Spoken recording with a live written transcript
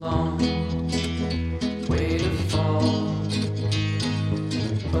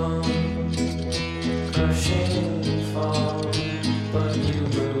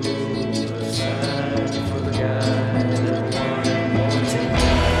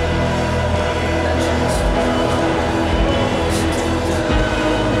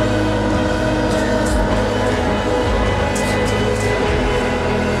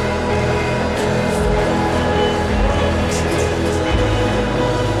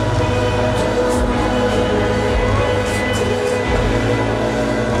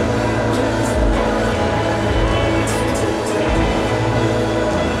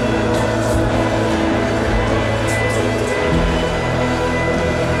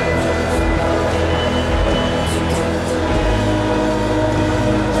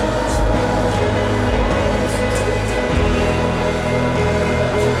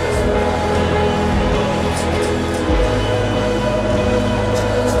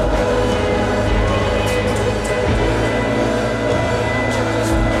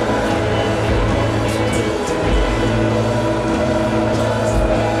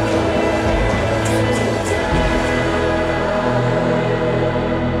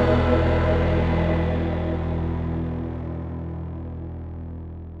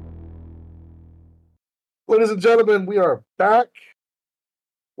Ladies and gentlemen, we are back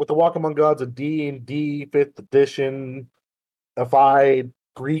with the Walk Among Gods of D&D 5th edition, FI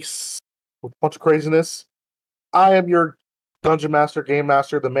Greece, with a bunch of craziness. I am your Dungeon Master, Game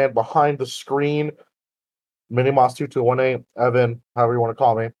Master, the man behind the screen, Minimoss2218, Evan, however you want to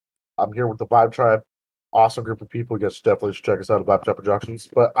call me. I'm here with the Vibe Tribe. Awesome group of people. You guys definitely should check us out at Vibe Tribe Productions.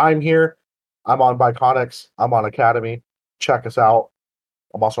 But I'm here. I'm on Kronix. I'm on Academy. Check us out.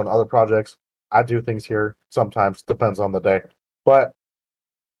 I'm also on other projects. I do things here sometimes. Depends on the day. But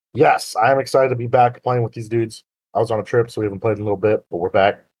yes, I am excited to be back playing with these dudes. I was on a trip, so we haven't played in a little bit, but we're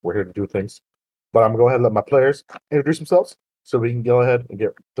back. We're here to do things. But I'm going to go ahead and let my players introduce themselves so we can go ahead and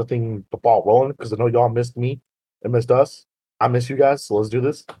get the ball rolling, because I know y'all missed me and missed us. I miss you guys, so let's do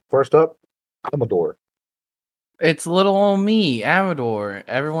this. First up, Amador. It's little old me, Amador,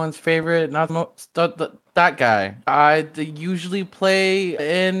 everyone's favorite, that guy. I usually play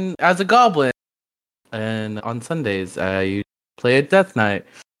as a goblin, and on Sundays I play at Death Knight,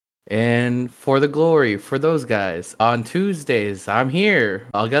 and for the glory for those guys. On Tuesdays I'm here.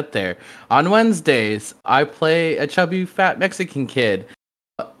 I'll get there. On Wednesdays I play a chubby fat Mexican kid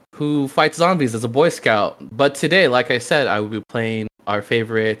who fights zombies as a Boy Scout. But today, like I said, I will be playing our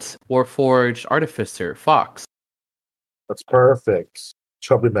favorite Warforged Artificer, Fawkes. That's perfect.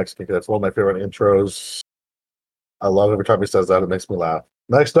 Chubby Mexican. That's one of my favorite intros. I love it every time he says that. It makes me laugh.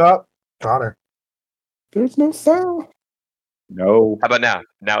 Next up, Connor. There's no sound. No. How about now?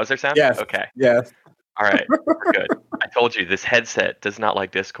 Now is there sound? Yes. Okay. Yes. All right. We're good. I told you this headset does not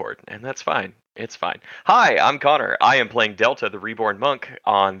like Discord, and that's fine. It's fine. Hi, I'm Connor. I am playing Delta, the Reborn Monk,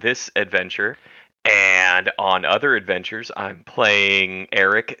 on this adventure. And on other adventures, I'm playing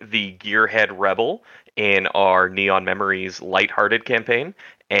Eric, the Gearhead Rebel, in our Neon Memories lighthearted campaign,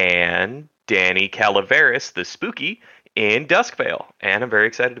 and Danny Calaveras, the Spooky, in Duskvale. And I'm very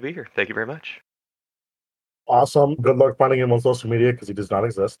excited to be here. Thank you very much. Awesome. Good luck finding him on social media, because he does not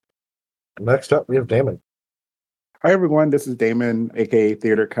exist. Next up, we have Damon. Hi, everyone. This is Damon, aka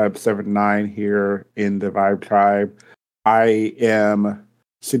Theater Cub 79 here in the Vibe Tribe. I am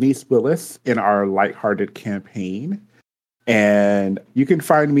Shanice Willis in our lighthearted campaign. And you can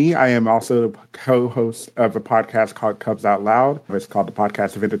find me. I am also the co-host of a podcast called Cubs Out Loud. It's called the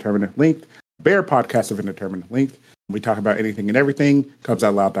Podcast of Indeterminate Length, Bear Podcast of Indeterminate Length. We talk about anything and everything,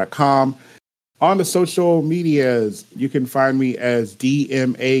 cubsoutloud.com. On the social medias, you can find me as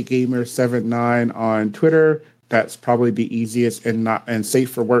DMAGamer79 on Twitter. That's probably the easiest and safe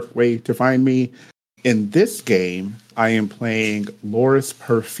for work way to find me. In this game, I am playing Lhoris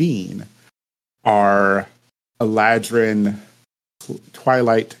Perphine, our Eladrin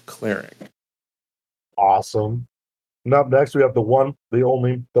Twilight Cleric. Awesome. And up next, we have the one, the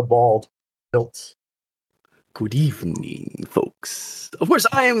only, the bald, Kilt. Good evening, folks. Of course,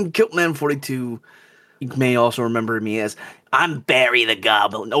 I am Kiltman42. You may also remember me as I'm Barry the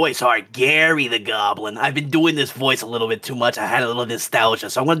Goblin. Oh, wait, sorry, Gary the Goblin. I've been doing this voice a little bit too much. I had a little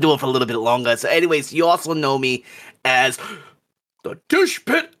nostalgia, so I'm going to do it for a little bit longer. So anyways, you also know me as the Dish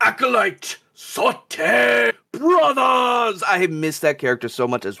Pit Acolyte Saute Brothers. I have missed that character so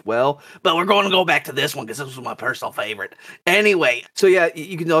much as well, but we're going to go back to this one because this was my personal favorite. Anyway, so yeah,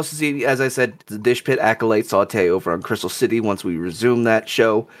 you can also see, as I said, the Dish Pit Acolyte Saute over on Crystal City once we resume that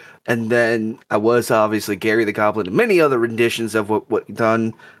show. And then I was obviously Gary the Goblin and many other renditions of what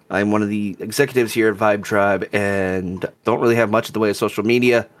done. I'm one of the executives here at Vibe Tribe and don't really have much in the way of social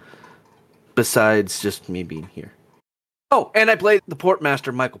media besides just me being here. Oh, and I played the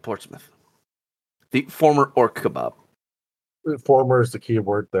Portmaster Michael Portsmith, the former Orc Kebab. Former is the key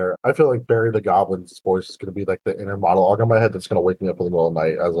word there. I feel like Barry the Goblin's voice is going to be like the inner monologue in my head that's going to wake me up in the middle of the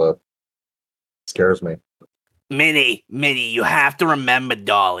night scares me. Minnie, you have to remember,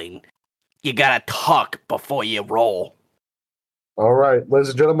 darling, you gotta talk before you roll. All right, ladies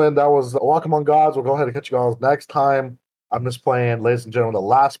and gentlemen, that was Walk Among Gods. We'll go ahead and catch you guys next time. I'm just playing, ladies and gentlemen, the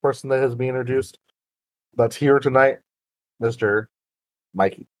last person that has been introduced that's here tonight, Mr.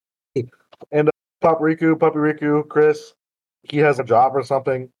 Mikey. And Puppy Riku, Chris, he has a job or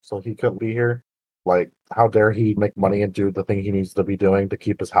something, so he couldn't be here. Like, how dare he make money and do the thing he needs to be doing to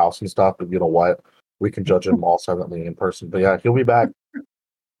keep his house and stuff, but you know what? We can judge him all silently in person. But yeah, he'll be back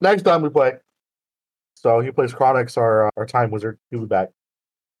next time we play. So he plays Kronix, our time wizard. He'll be back.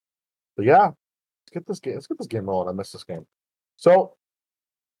 But yeah, let's get this game rolling. I missed this game. So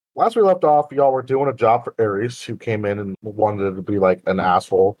last we left off, y'all were doing a job for Ares, who came in and wanted to be like an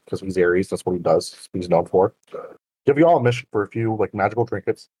asshole because he's Ares. That's what he does. That's what he's known for. Give y'all a mission for a few like magical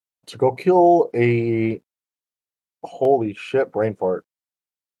trinkets to go kill a holy shit brain fart.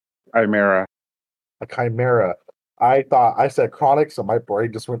 Chimera. A chimera. I thought I said Kronix, and my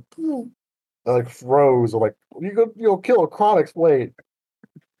brain just went. like froze, or like you'll kill a Kronix blade,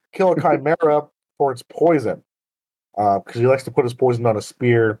 kill a Chimera for its poison. Because he likes to put his poison on a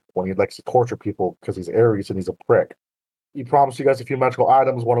spear when he likes to torture people because he's Ares and he's a prick. He promised you guys a few magical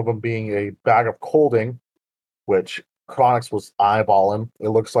items, one of them being a bag of colding, which Kronix was eyeballing. It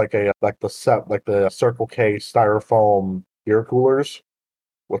looks like the Circle K styrofoam beer coolers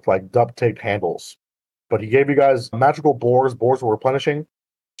with like duct taped handles. But he gave you guys magical boars. Boars were replenishing,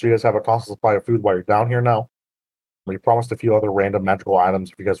 so you guys have a constant supply of food while you're down here now. We promised a few other random magical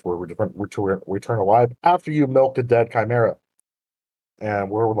items if you guys were return alive after you milked a dead Chimera. And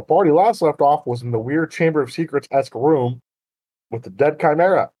where the party last left off was in the weird Chamber of Secrets-esque room with the dead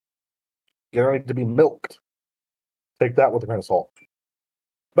Chimera getting ready to be milked. Take that with a grain of salt.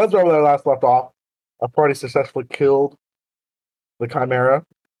 That's where we last left off. Our party successfully killed the Chimera.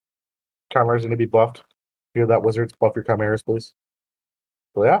 Chimera's going to be buffed. Hear that, wizards? Buff your Chimeras, please.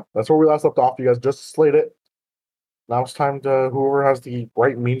 So yeah, that's where we last left off. You guys just slayed it. Now it's time to whoever has the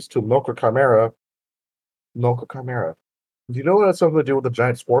right means to milk a Chimera, milk a Chimera. Do you know that has something to do with the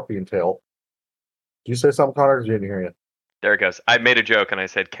giant scorpion tail? Did you say something, Connor? Or did you didn't hear you? There it goes. I made a joke and I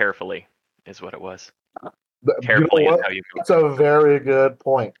said carefully is what it was. Carefully is how you That's a very good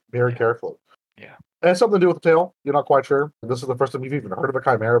point. Very carefully. Yeah. It has something to do with the tail. You're not quite sure. This is the first time you've even heard of a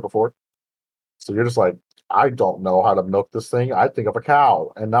Chimera before. So you're just like, I don't know how to milk this thing. I think of a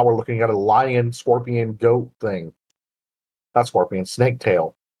cow. And now we're looking at a lion, scorpion, goat thing. Not scorpion, snake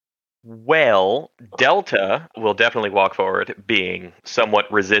tail. Well, Delta will definitely walk forward, being somewhat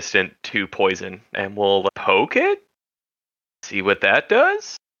resistant to poison, and we'll poke it. See what that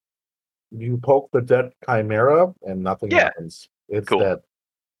does. You poke the dead Chimera, and nothing happens. It's Cool. dead.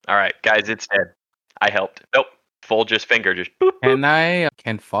 All right, guys, it's dead. I helped. Nope. Full just finger, just boop, boop.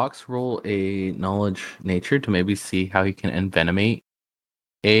 Can Fawkes roll a knowledge nature to maybe see how he can envenomate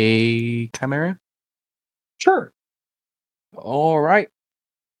a Chimera? Sure. All right.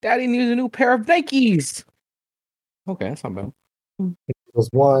 Daddy needs a new pair of Nikes. Okay, that's not bad. It was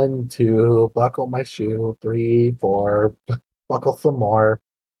 1, 2, buckle my shoe, 3, 4, buckle some more.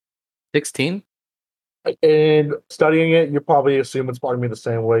 16? And studying it, you probably assume it's probably the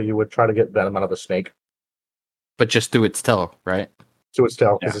same way you would try to get venom out of a snake. But just through its tail, right? To its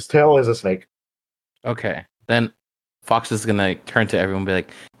tail, because its tail is a snake. Okay. Then Fawkes is going to turn to everyone and be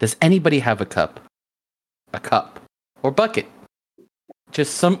like, does anybody have a cup? A cup. Or bucket?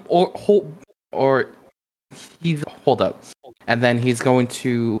 Just some, or he's, hold up. And then he's going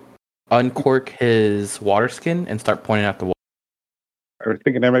to uncork his water skin and start pointing out the water. I was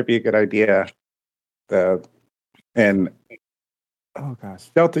thinking that might be a good idea. Oh gosh,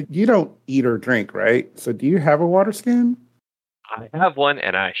 Delta, you don't eat or drink, right? So do you have a water skin? I have one,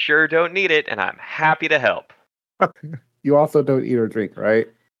 and I sure don't need it, and I'm happy to help. You also don't eat or drink, right?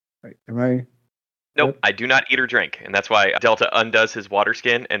 Am I? Nope, I do not eat or drink, and that's why Delta undoes his water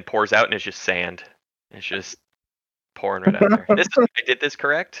skin and pours out, and it's just sand. It's just pouring right out there. I did this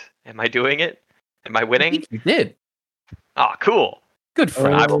correct? Am I doing it? Am I winning? I think you did. Ah, cool. Good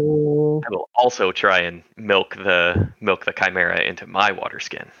friend. I will also try and milk the Chimera into my water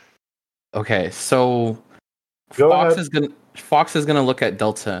skin. Okay, so Fawkes is gonna look at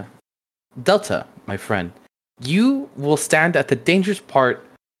Delta. Delta, my friend, you will stand at the dangerous part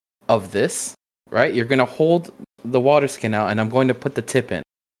of this, right? You're gonna hold the water skin out, and I'm going to put the tip in.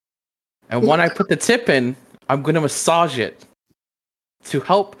 And when I put the tip in, I'm gonna massage it to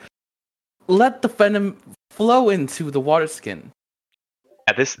help let the venom flow into the water skin.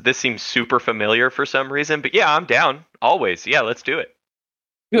 Yeah, this seems super familiar for some reason, but yeah, I'm down. Always. Yeah, let's do it.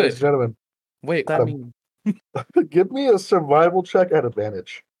 Good. Ladies and gentlemen, Wait, that mean? give me a survival check at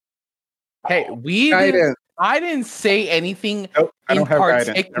advantage. Hey, I didn't say anything I don't in have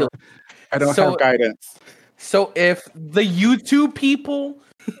particular. guidance. I don't have guidance. So if the YouTube people,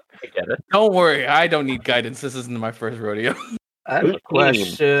 I get it. don't worry, I don't need guidance. This isn't my first rodeo. I have a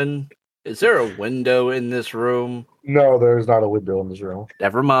question. Is there a window in this room? No, there's not a window in this room.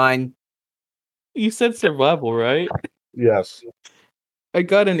 Never mind. You said survival, right? Yes. I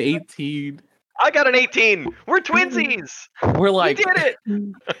got an 18. I got an 18. We're twinsies. We're like, We did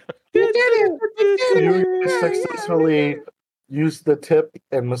it. You successfully use the tip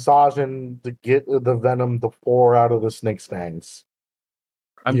and massaging to get the venom to pour out of the snake's fangs.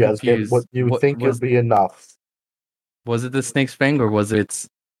 I'm You guys get confused. what you think would be enough. Was it the snake's fang or was it its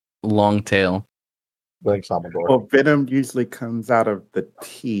long tail? Thanks, Amador. Well, venom usually comes out of the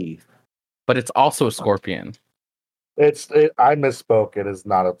teeth. But it's also a scorpion. I misspoke. It is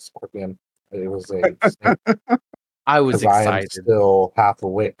not a scorpion. It was a snake. I was I am excited. still half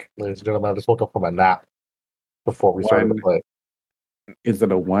awake, ladies and gentlemen. I just woke up from a nap before we started to play. Is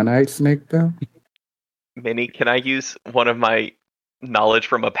it a one-eyed snake, though? Minnie, can I use one of my knowledge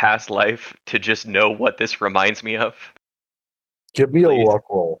from a past life to just know what this reminds me of? Give me Please. a luck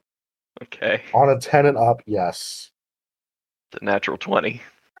roll. Okay. On a 10 and up, yes. The natural 20.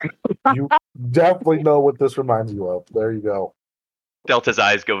 You definitely know what this reminds you of. There you go. Delta's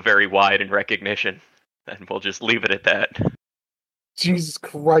eyes go very wide in recognition, and we'll just leave it at that. Jesus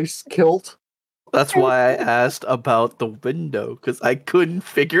Christ, Kilt. That's why I asked about the window, because I couldn't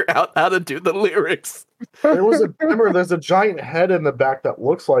figure out how to do the lyrics. There's a giant head in the back that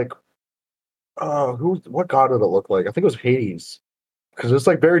looks like what god did it look like? I think it was Hades. Because it's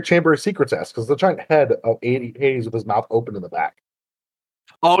like very Chamber of Secrets-esque, because the giant head of Hades with his mouth open in the back.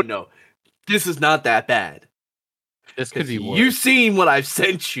 Oh no, this is not that bad. This could be worse. You've seen what I've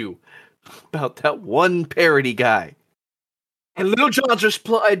sent you about that one parody guy. And Little John's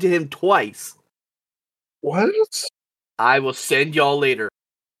replied to him twice. What? I will send y'all later.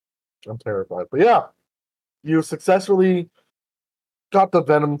 I'm terrified. But yeah, you successfully got the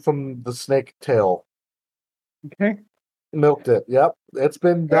venom from the snake tail. Okay. Milked it. Yep. It's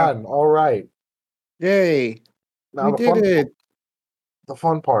been done. All right. Yay. Now We did it. The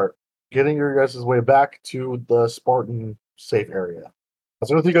fun part, getting your guys' way back to the Spartan safe area. Is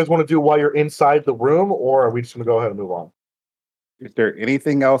there anything you guys want to do while you're inside the room, or are we just going to go ahead and move on? Is there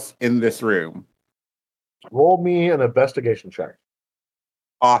anything else in this room? Roll me an investigation check.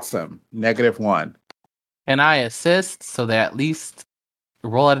 Awesome. -1. And I assist so they at least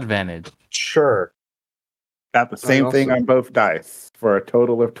roll at advantage. Sure. Got the same thing also- on both dice for a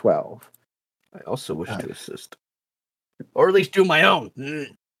total of 12. I also wish to assist. Or at least do my own.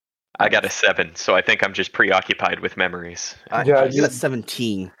 I got a 7, so I think I'm just preoccupied with memories. I you- got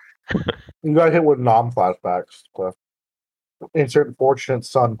 17. You got hit with flashbacks, Cliff. Insert Fortunate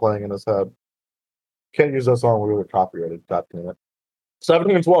Son playing in his head. Can't use that song, we were copyrighted. God damn it.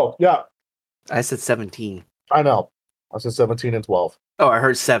 17 and 12. Yeah, I said 17. I know. I said 17 and 12. Oh, I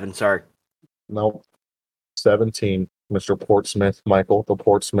heard 7. Sorry. Nope. 17. Mr. Portsmith, Michael, the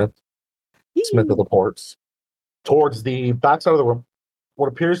Portsmith. Smith of the Ports. Towards the backside of the room, what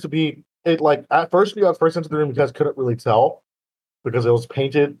appears to be it, like at first you got first into the room, you guys couldn't really tell because it was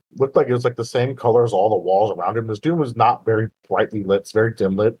painted, looked like it was like the same color as all the walls around him. This room was not very brightly lit, it's very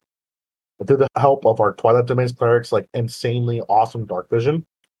dim lit. But through the help of our Twilight Domain's clerics, like insanely awesome dark vision,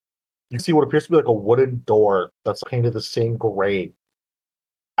 you see what appears to be like a wooden door that's painted the same gray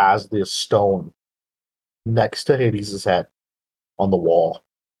as the stone next to Hades' head on the wall.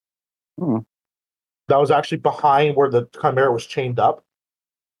 That was actually behind where the Chimera was chained up.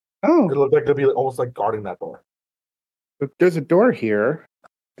 Oh, It looked like it'd be almost like guarding that door. but there's a door here.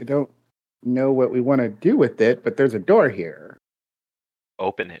 I don't know what we want to do with it, but there's a door here.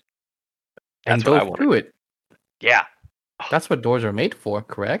 Open it. And That's what I go want. through it. Yeah. That's what doors are made for,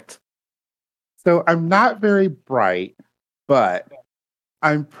 correct? So I'm not very bright, but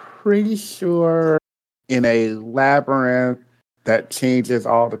I'm pretty sure in a labyrinth that changes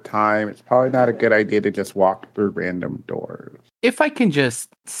all the time, it's probably not a good idea to just walk through random doors. If I can just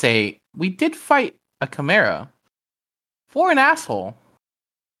say, we did fight a chimera for an asshole.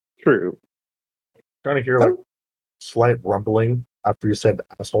 True. Trying to hear like slight rumbling after you said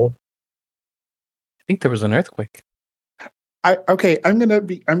asshole. I think there was an earthquake. I'm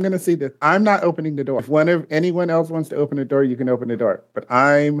gonna see this. I'm not opening the door. If anyone else wants to open the door, you can open the door. But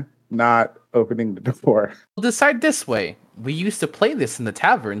I'm not opening the door. We'll decide this way. We used to play this in the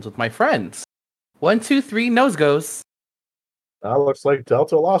taverns with my friends. 1, 2, 3, nose goes. That looks like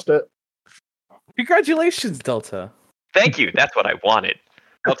Delta lost it. Congratulations, Delta. Thank you. That's what I wanted.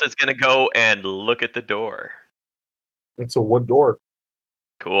 Delta's going to go and look at the door. It's a wood door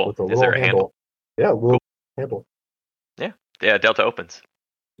Cool. with a Is little there a handle? Yeah, a little handle. Yeah, Delta opens.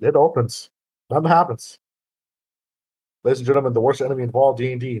 It opens. Nothing happens. Ladies and gentlemen, the worst enemy involved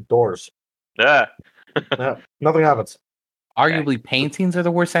D&D, doors. Ah. Yeah, nothing happens. Arguably, paintings are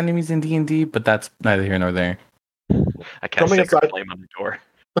the worst enemies in D&D, but that's neither here nor there. I cast Coming Sacred inside- Flame on the door.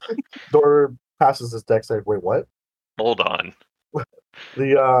 Door passes this deck save. Wait, what? Hold on.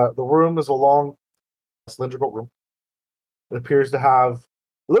 The room is a long cylindrical room. It appears to have.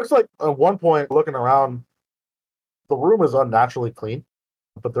 It looks like at one point, looking around, the room is unnaturally clean,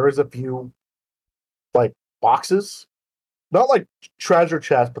 but there is a few like boxes, not like treasure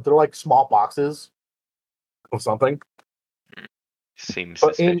chests, but they're like small boxes of something. Seems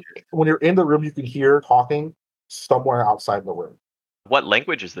But suspicious. when you're in the room, you can hear talking somewhere outside the room. What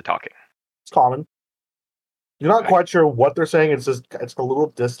language is the talking? It's common. You're not Okay. quite sure what they're saying. It's just it's a little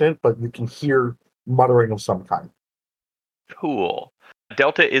distant, but you can hear muttering of some kind. Cool.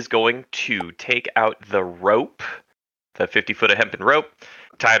 Delta is going to take out the rope the 50-foot of hempen rope,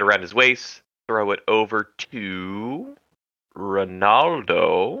 tie it around his waist, throw it over to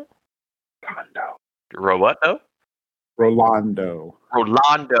Rolando. Rolando.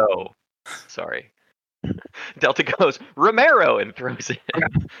 Sorry. Delta goes, Romero, and throws it.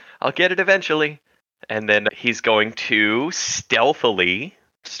 I'll get it eventually. And then he's going to stealthily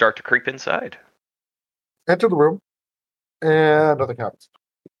start to creep inside. Enter the room, and nothing happens.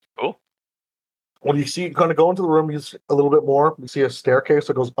 Cool. When you see, kind of go into the room, you see a little bit more. You see a staircase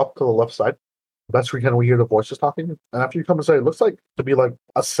that goes up to the left side. That's where we hear the voices talking. And after you come inside, it looks like to be like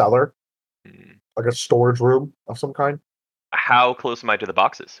a cellar, like a storage room of some kind. How close am I to the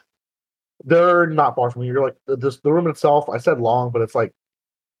boxes? They're not far from you. You're like the room itself. I said long, but it's like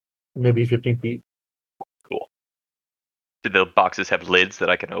maybe 15 feet. Cool. Do the boxes have lids that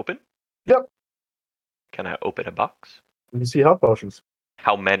I can open? Yep. Can I open a box? You see health potions.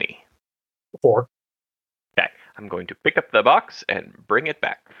 How many? 4. Okay. I'm going to pick up the box and bring it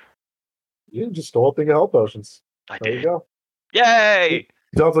back. You just stole a thing of health potions. I There did. you go. Yay!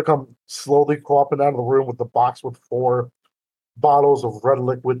 Delta come slowly crawling out of the room with the box with 4 bottles of red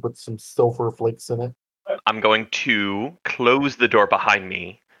liquid with some silver flakes in it. I'm going to close the door behind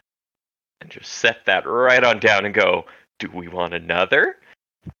me and just set that right on down and go, do we want another?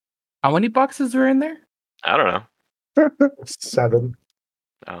 How many boxes are in there? I don't know. 7.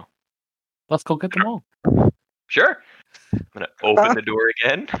 Oh, Let's go get them all. sure. I'm going to open the door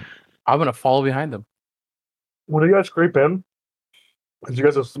again. I'm gonna follow behind them. When you guys creep in, as you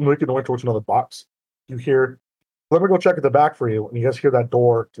guys are making the way towards another box, you hear, let me go check at the back for you. And you guys hear that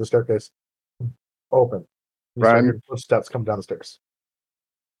door to the staircase open. You start Run. hearing footsteps come down the stairs.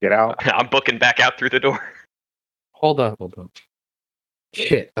 Get out. I'm booking back out through the door. Hold up.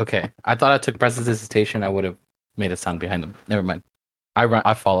 Shit. Okay. I thought I took prestidigitation. I would have made a sound behind them. Never mind. I run.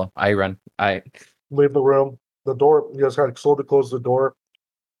 I follow. I run. I Leave the room. The door, you guys kind of slowly close the door.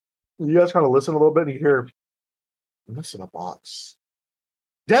 You guys kind of listen a little bit and you hear, I'm missing a box.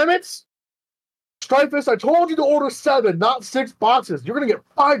 Damn it! Strifus, I told you to order 7, not 6 boxes. You're going to get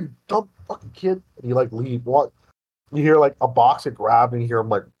 5, you dumb fucking kid. And you like leave. What? You hear like a box get grabbed and you hear him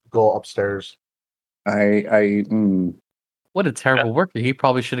like go upstairs. What a terrible worker. He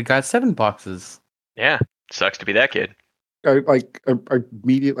probably should have got 7 boxes. Yeah, sucks to be that kid. I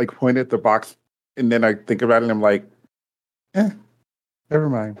immediately point at the box, and then I think about it, and I'm like, never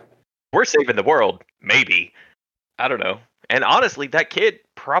mind. We're saving the world. Maybe. I don't know. And honestly, that kid,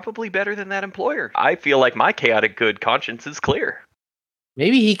 probably better than that employer. I feel like my chaotic good conscience is clear.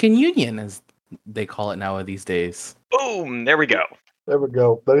 Maybe he can union, as they call it now these days. Boom! There we go. There we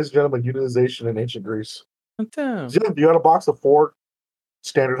go. Ladies and gentlemen, unionization in ancient Greece. Damn. You got a box of 4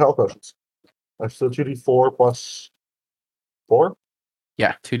 standard health potions. That's still 2d4 plus 4.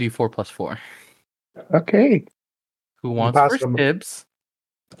 Yeah, 2d4 plus 4. Okay. Who wants pass first them. dibs?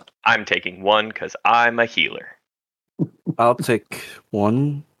 I'm taking 1 because I'm a healer. I'll take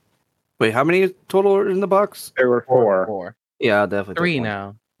 1. Wait, how many total are in the box? There were 4. 4. Yeah, I'll definitely 3 take 1.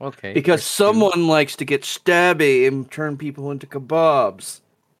 now. Okay. Because There's 2. someone likes to get stabby and turn people into kebabs.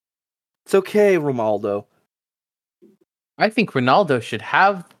 It's okay, Romaldo. I think Ronaldo should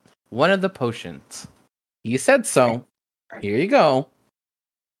have one of the potions. You said so. Here you go.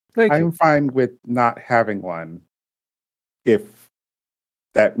 Thank I'm you. fine with not having one. If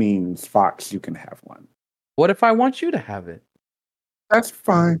that means Fawkes, you can have one. What if I want you to have it? That's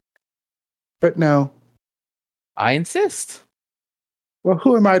fine. But no. I insist. Well,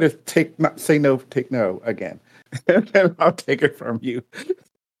 who am I to take no again? And I'll take it from you.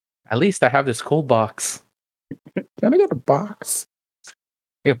 At least I have this cool box. Can I get a box?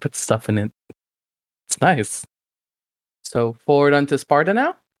 I can put stuff in it. It's nice. So forward onto Sparta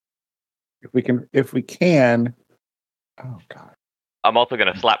now? If we can. Oh God. I'm also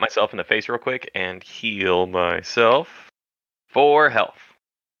going to slap myself in the face real quick and heal myself for health.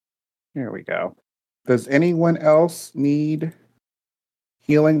 Here we go. Does anyone else need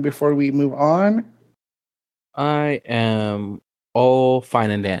healing before we move on? I am all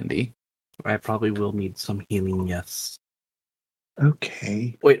fine and dandy. I probably will need some healing, yes.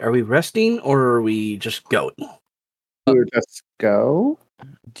 Okay. Wait, are we resting or are we just going? We'll just go.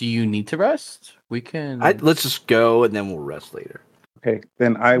 Do you need to rest? We can. Let's just go and then we'll rest later. Okay,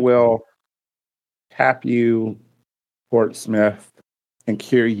 then I will tap you, Portsmith, and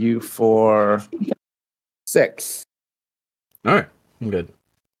cure you for 6. All right, I'm good.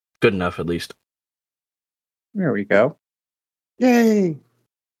 Good enough, at least. There we go. Yay!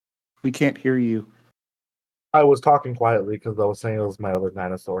 We can't hear you. I was talking quietly because I was saying it was my other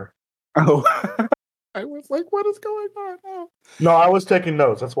dinosaur. Oh, I was like, what is going on? Oh. No, I was taking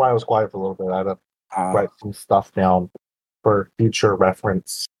notes. That's why I was quiet for a little bit. I had to write some stuff down. for future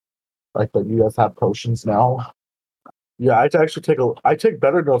reference. Like that, you guys have potions now. Yeah, I take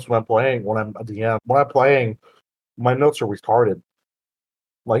better notes when I'm playing. When I'm a DM, when I'm playing, my notes are retarded.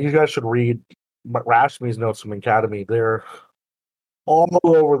 Like you guys should read Rashmi's notes from Academy. They're all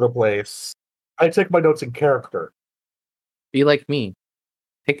over the place. I take my notes in character. Be like me.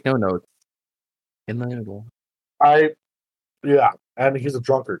 Take no notes. In the middle. Yeah, and he's a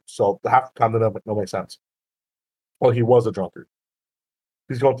drunkard, so half the time that don't make sense. Well, he was a drunkard.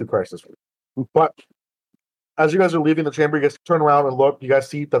 He's going through crisis. But as you guys are leaving the chamber, you guys turn around and look. You guys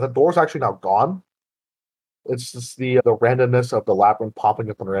see that the door's actually now gone. It's just the randomness of the labyrinth popping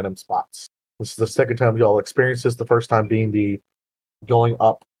up in random spots. This is the second time y'all experienced this. The first time being the going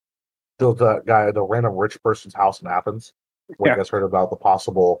up to the random rich person's house in Athens, where you guys heard about the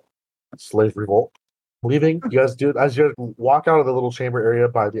possible slave revolt. Leaving, you guys do as you guys walk out of the little chamber area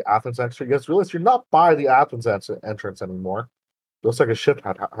by the Athens exit. You guys realize you're not by the Athens entrance anymore. Looks like a shift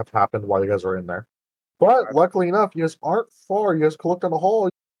had happened while you guys are in there. But luckily enough, you guys aren't far. You guys can look down the hall.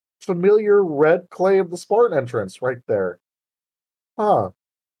 Familiar red clay of the Spartan entrance right there. Huh.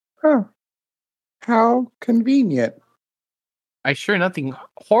 How convenient. I sure nothing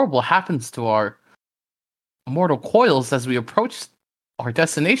horrible happens to our mortal coils as we approach our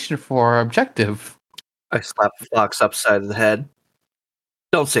destination for our objective. I slap Fawkes upside of the head.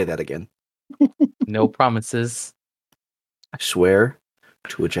 Don't say that again. No promises. I swear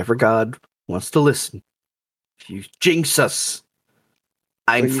to whichever god wants to listen. If you jinx us,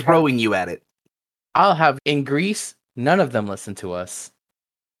 I'm throwing you at it. I'll have in Greece, none of them listen to us.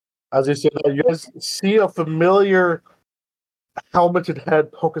 As you say that, you guys see a familiar helmeted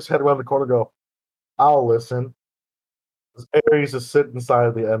head poke his head around the corner and go, I'll listen. Ares is sitting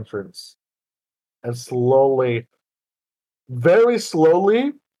inside the entrance. And slowly, very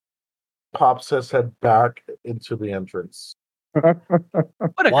slowly, pops his head back into the entrance. What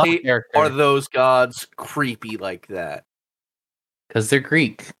a Why great character. are those gods creepy like that? Because they're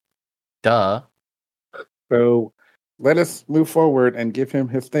Greek. Duh. So let us move forward and give him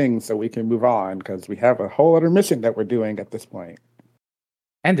his thing so we can move on, because we have a whole other mission that we're doing at this point.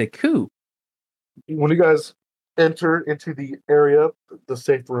 And a coup. When you guys enter into the area, the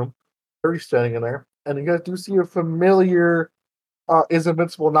safe room, Harry's standing in there, and you guys do see a familiar, is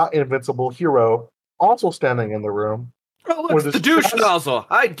invincible, not invincible hero also standing in the room. Oh, With it's the his douche chest- nozzle.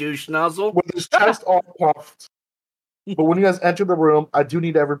 Hi, douche nozzle. With his chest all puffed. But when you guys enter the room, I do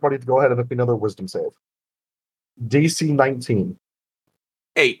need everybody to go ahead and make me another wisdom save. DC 19.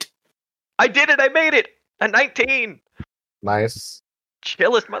 8. I did it! I made it! A 19! Nice.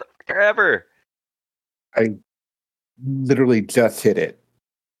 Chillest motherfucker ever! I literally just hit it.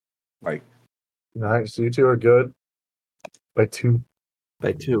 Like, Nice. So you two are good. By 2.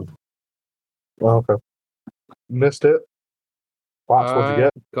 By 2. Well, okay. Missed it. Fox, what'd you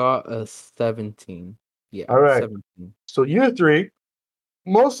get? Got a 17. Yeah. All right. 17. So you three,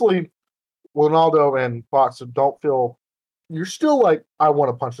 mostly Rolando and Fox, don't feel. You're still like, I want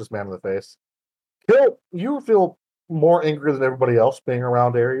to punch this man in the face. Kilt, you feel more angry than everybody else being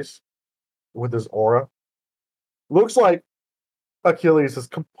around Ares with his aura. Looks like Achilles is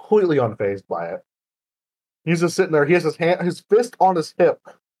completely unfazed by it. He's just sitting there. He has his fist on his hip,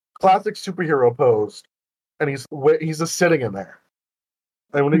 classic superhero pose, and he's just sitting in there.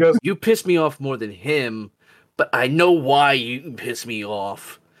 And when he goes, You piss me off more than him, but I know why you piss me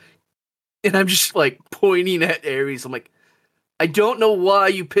off. And I'm just like pointing at Ares. I'm like, I don't know why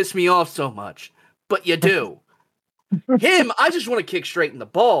you piss me off so much, but you do. Him, I just want to kick straight in the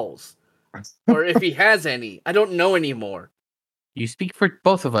balls. Or if he has any. I don't know anymore. You speak for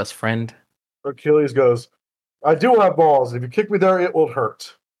both of us, friend. Achilles goes, I do have balls. If you kick me there, it will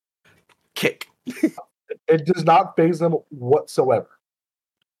hurt. Kick. It does not faze him whatsoever.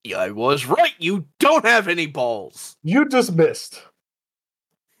 Yeah, I was right. You don't have any balls. You just missed.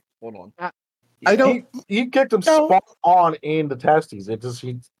 Hold on. I don't. He kicked him spot on in the testes. It just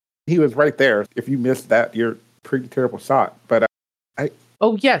He was right there. If you missed that, you're a pretty terrible shot. But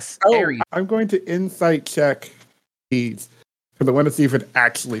Oh, yes. Ares. I'm going to insight check these because I want to see if it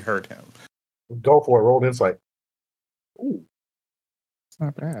actually hurt him. go for it. Roll an insight. Ooh, it's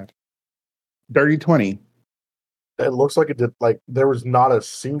not bad. Dirty 20. It looks like it did. Like there was not a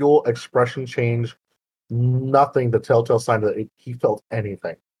single expression change. Nothing. The telltale sign that he felt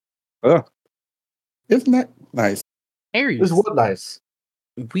anything. Ugh. Isn't that nice? Ares. This is what nice.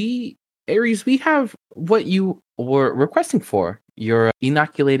 We have what you were requesting for. Your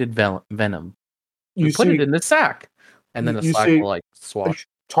inoculated venom. You put it in the sack. And then the sack will like swash.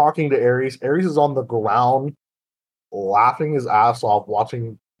 Talking to Ares. Ares is on the ground, laughing his ass off,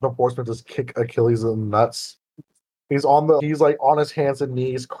 watching the Portsmith just kick Achilles in the nuts. He's like on his hands and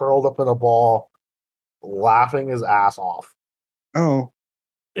knees, curled up in a ball, laughing his ass off. Oh.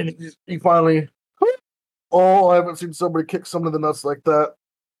 And he finally, oh, I haven't seen somebody kick someone in the nuts like that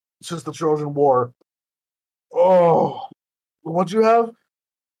since the Trojan War. Oh, what'd you have?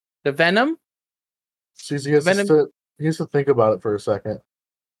 The venom? See, he has to think about it for a second.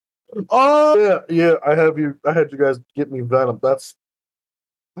 Oh yeah, I had you guys get me venom.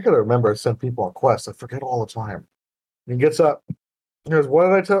 I gotta remember I sent people on quests. I forget all the time. And he gets up. He goes, what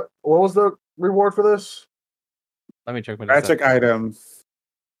did I tell? What was the reward for this? Let me check my I check deception. items.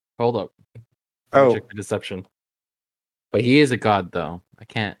 Hold up. Let me Oh. check my deception. But he is a god, though. I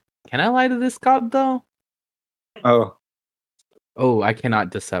can't. Can I lie to this god, though? Oh. Oh, I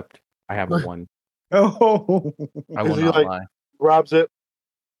cannot decept. I have a 1. Oh. I will Is he not like- lie. Grabs it,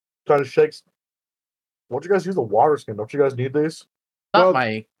 kind of shakes. Why'd you guys use a water skin? Don't you guys need these? Not Well,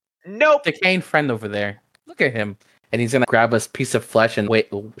 my Nope. decaying friend over there. Look at him. And he's gonna grab a piece of flesh and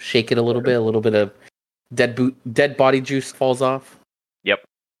shake it a little bit of dead body juice falls off. Yep.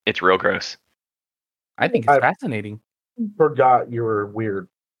 It's real gross. I think it's fascinating. Forgot you were weird.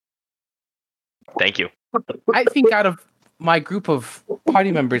 Thank you. I think out of my group of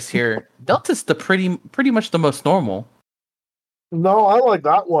party members here, Delta's the pretty much the most normal. No, I like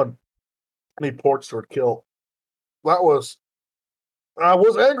that one. And he ports toward Kilt. I was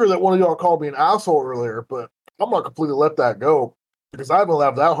angry that one of y'all called me an asshole earlier, but I'm not completely let that go because I haven't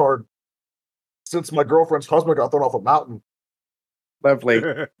laughed that hard since my girlfriend's husband got thrown off a mountain. Lovely.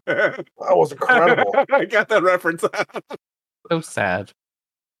 That was incredible. I got that reference. So sad.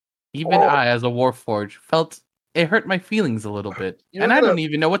 Even Oh. I, as a Warforged, felt it hurt my feelings a little bit. You're And I gonna- don't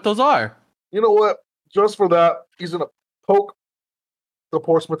even know what those are. You know what? Just for that, he's gonna poke the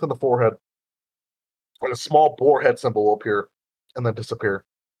Portsmith in the forehead, and a small boar head symbol will appear, and then disappear.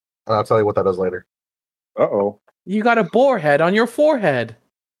 And I'll tell you what that is later. Uh-oh. You got a boar head on your forehead.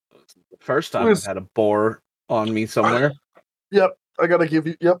 First time I've had a boar on me somewhere. Yep, I gotta give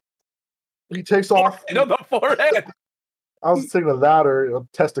you. Yep, he takes off. On the forehead. I was thinking of that or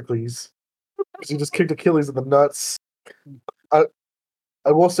testicles. He just kicked Achilles in the nuts.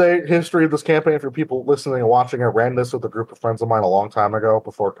 I will say, history of this campaign for people listening and watching. I ran this with a group of friends of mine a long time ago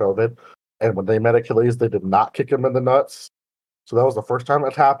before COVID, and when they met Achilles, they did not kick him in the nuts. So that was the first time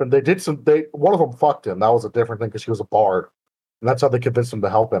it happened. One of them fucked him. That was a different thing because he was a bard, and that's how they convinced him to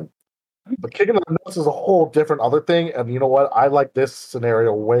help him. But kicking in the nuts is a whole different other thing. And you know what? I like this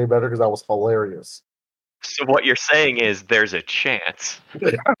scenario way better because that was hilarious. So what you're saying is there's a chance.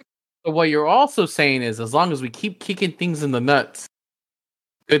 But what you're also saying is, as long as we keep kicking things in the nuts,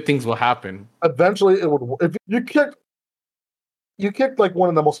 good things will happen. Eventually, it would. If you kicked like one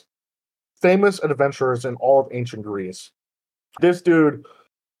of the most famous adventurers in all of ancient Greece. This dude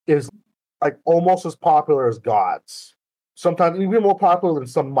is like almost as popular as gods. Sometimes even more popular than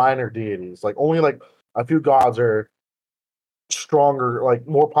some minor deities. Like only like a few gods are stronger, like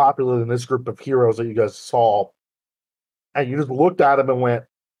more popular than this group of heroes that you guys saw. And you just looked at him and went,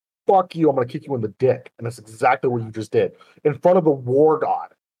 "Fuck you! I'm gonna kick you in the dick." And that's exactly what you just did in front of the war god.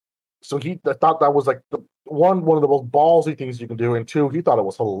 So I thought that was like one of the most ballsy things you can do, and two, he thought it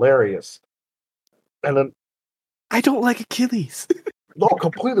was hilarious. And then I don't like Achilles. no,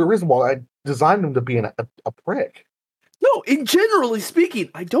 completely reasonable. I designed him to be a prick. No, in generally speaking,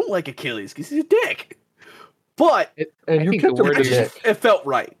 I don't like Achilles because he's a dick. But And I you think kicked the him in word the is- dick. it felt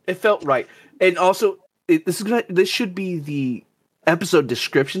right. It felt right. And also, this should be the episode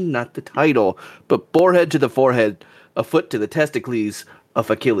description, not the title. But boarhead to the forehead, a foot to the testicles of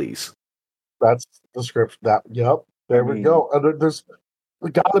Achilles. That's the script. Yep. There we go. And there's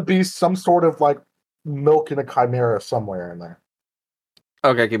got to be some sort of like milk in a chimera somewhere in there.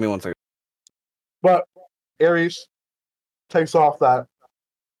 Okay, give me 1 second. But Ares takes off that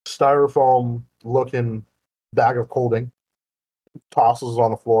styrofoam looking bag of clothing, tosses it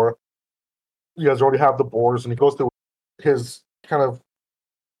on the floor. You guys already have the boars, and he goes through his kind of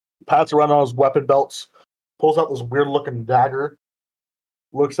pats around on his weapon belts, pulls out this weird looking dagger,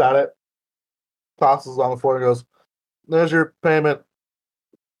 looks at it, tosses it on the floor, and goes, "There's your payment.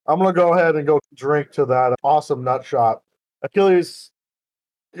 I'm gonna go ahead and go drink to that awesome nut shot." Achilles,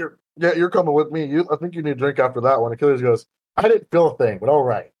 you're coming with me. I think you need a drink after that one. Achilles goes, "I didn't feel a thing, but all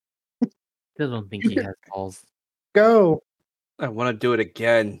right." I don't think he has balls. Go. I want to do it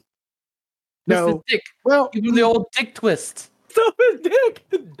again. This is No. dick. Well, Give him the old dick twist. Stop it,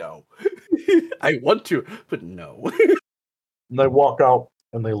 Dick. No. I want to, but no. And they walk out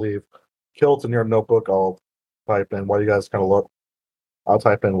and they leave. Kilt in your notebook. I'll type in while you guys kind of look. I'll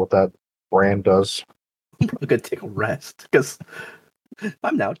type in what that brand does. I'm gonna take a rest because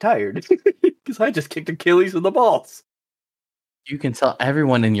I'm now tired because I just kicked Achilles in the balls. You can tell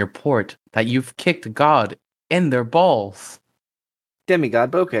everyone in your port that you've kicked God in their balls.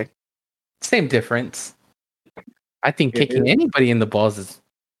 Demigod, but okay. Same difference. I think It kicking is. anybody in the balls is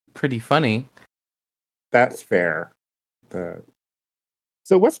pretty funny. That's fair.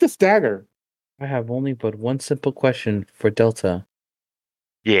 So what's this dagger? I have only but one simple question for Delta.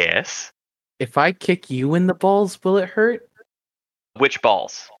 Yes. If I kick you in the balls, will it hurt? Which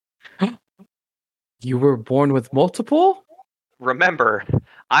balls? You were born with multiple? Remember,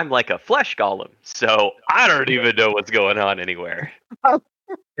 I'm like a flesh golem, so I don't even know what's going on anywhere.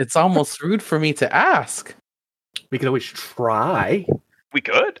 It's almost rude for me to ask. We could always try. We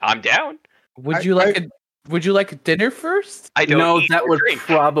could. I'm down. Would you like a dinner first? I don't No, eat that or would drink.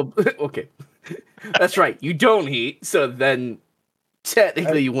 probably okay. That's right. You don't eat, so then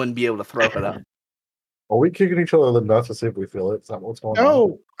technically you wouldn't be able to throw it up. Are we kicking each other in the nuts to see if we feel it? Is that what's going on?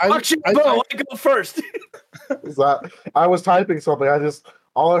 No, Watch it, Bo. I go first. Is that I was typing something.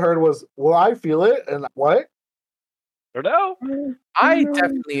 All I heard was, "Will I feel it?" And what? Or no? I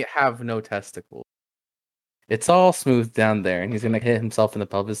definitely have no testicles. It's all smooth down there, and he's gonna hit himself in the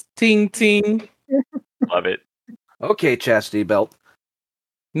pelvis. Ting ting. Love it. Okay, chastity belt.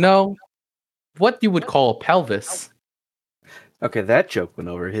 No, what you would call a pelvis. Okay, that joke went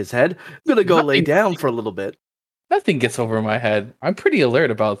over his head. I'm gonna go lay down for a little bit. Nothing gets over my head. I'm pretty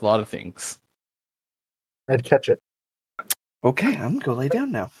alert about a lot of things. I'd catch it. Okay, I'm gonna go lay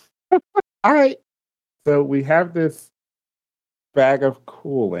down now. All right. So we have this bag of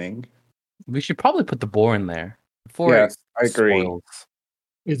cooling. We should probably put the boar in there. Before Yes, it I agree. spoils.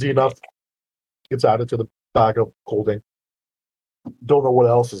 Easy enough. Gets added to the bag of holding. Don't know what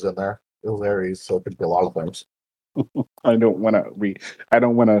else is in there. It was Aries, so it could be a lot of things. I don't want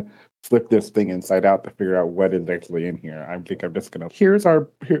to flip this thing inside out to figure out what is actually in here. I think I'm just gonna.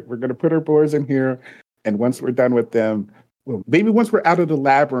 We're gonna put our boars in here, and once we're done with them, well, maybe once we're out of the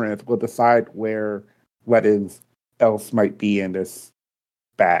labyrinth, we'll decide what else might be in this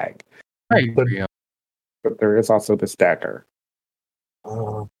bag. I agree. But there is also this dagger.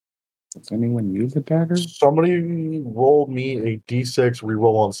 Uh, Does anyone use a dagger? somebody roll me a d6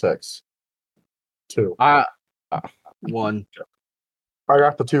 reroll on 6. 2. One. I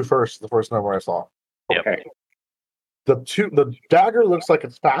got the 2 first. The first number I saw. Yep. Okay. The dagger looks like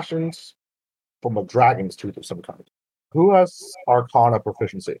it's fashioned from a dragon's tooth of some kind. Who has Arcana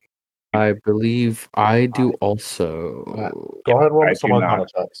proficiency? I believe I do also. Go ahead and roll I me some do Arcana not.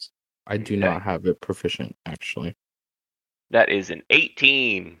 checks. I do not have it proficient, actually. That is an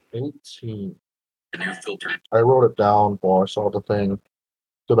 18. 18. I wrote it down while I saw the thing.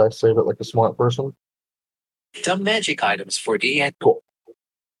 Did I save it like a smart person? Some magic items for D&D. Cool.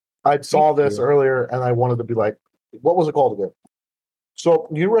 I saw Thank this you. earlier and I wanted to be like, what was it called again? So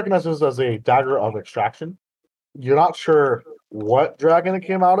you recognize this as a dagger of extraction. You're not sure what dragon it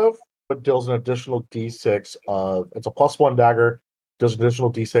came out of, but deals an additional d6 of it's a +1 dagger, does an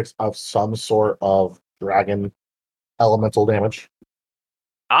additional d6 of some sort of dragon elemental damage.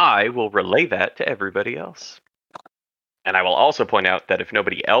 I will relay that to everybody else. And I will also point out that if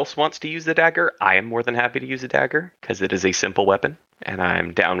nobody else wants to use the dagger, I am more than happy to use a dagger because it is a simple weapon and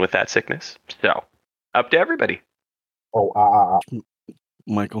I'm down with that sickness. So, up to everybody. Oh,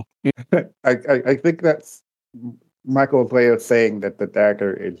 Michael. I think that's Michael's way of saying that the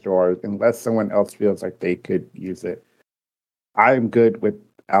dagger is yours, unless someone else feels like they could use it. I'm good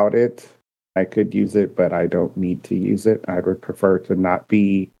without it. I could use it, but I don't need to use it. I would prefer to not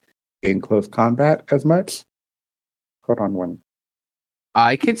be in close combat as much. Hold on one.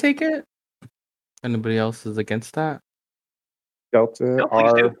 I can take it. Anybody else is against that? Delta No,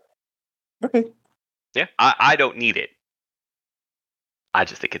 please do. Okay. Yeah, I don't need it. I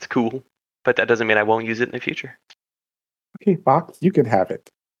just think it's cool, but that doesn't mean I won't use it in the future. Okay, Fawkes, you can have it.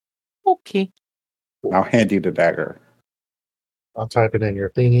 Okay. I'll hand you the dagger. I'll type it in your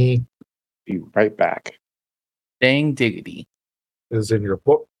thingy. Be right back. Dang diggity. It is in your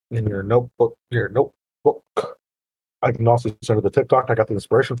book, in your notebook, I can also send it to TikTok. I got the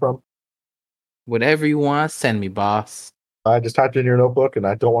inspiration from. Whatever you want, send me, boss. I just typed in your notebook, and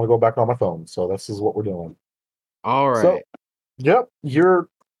I don't want to go back on my phone. So this is what we're doing. All right. So, yep, your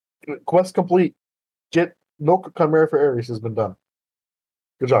quest complete. Get Milk Chimera for Ares has been done.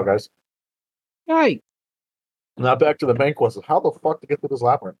 Good job, guys. Right. Now back to the main quest of how the fuck to get through this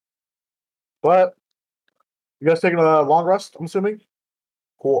labyrinth. But you guys taking a long rest, I'm assuming?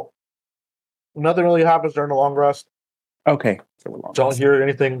 Cool. Nothing really happens during the long rest. Okay. So we're long. Don't hear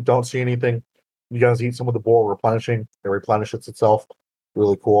anything, don't see anything. You guys eat some of the boar replenishing. It replenishes itself.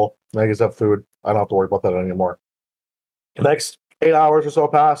 Really cool. Now you guys have food. I don't have to worry about that anymore. Next, 8 hours or so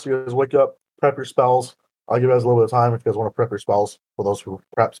pass. You guys wake up, prep your spells. I'll give you guys a little bit of time if you guys want to prep your spells. For those who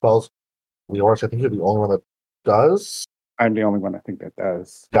prep spells, Lhoris, I think you're the only one that does. I'm the only one I think that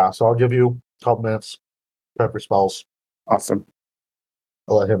does. Yeah, so I'll give you a couple minutes, prep your spells. Awesome.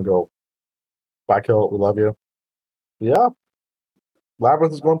 I'll let him go. Bye, Kilt. We love you. Yeah.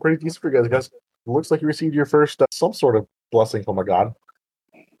 Labyrinth is going pretty decent for you guys. It looks like you received your first some sort of blessing from a god.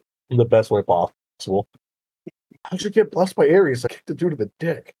 In the best way possible. How'd you get blessed by Ares? I kicked the dude in the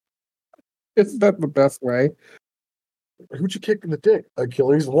dick. Isn't that the best way? Who'd you kick in the dick?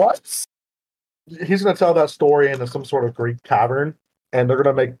 Achilles? What? He's gonna tell that story in some sort of Greek tavern, and they're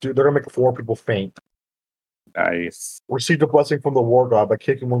gonna make 4 people faint. Nice. Received a blessing from the war god by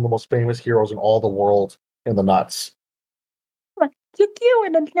kicking one of the most famous heroes in all the world in the nuts. Like, kick you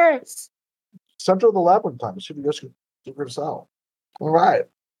in the nuts. Center of the labyrinth time. See if you guys can figure this out. All right.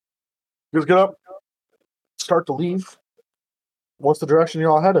 You guys get up, start to leave. What's the direction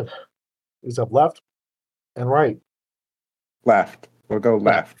you're all headed? Is up left and right. Left. We'll go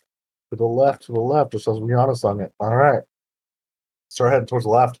left. To the left, just as we're honest on it. All right. Start heading towards the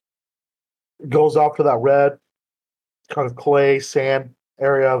left. It goes off to that red kind of clay sand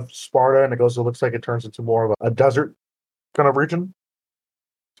area of Sparta, and it looks like it turns into more of a desert kind of region.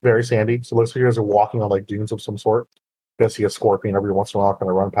 It's very sandy. So it looks like you guys are walking on like dunes of some sort. You guys see a scorpion every once in a while kind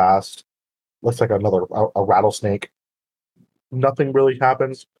of run past. Looks like a rattlesnake. Nothing really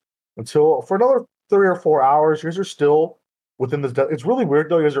happens until for another 3 or 4 hours. You guys are still within this. It's really weird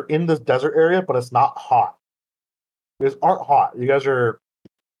though. You guys are in this desert area, but it's not hot. You guys aren't hot. You guys are.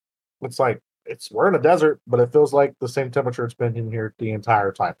 It's like we're in a desert, but it feels like the same temperature it's been in here the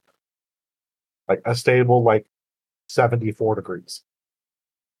entire time. Like a stable 74 degrees.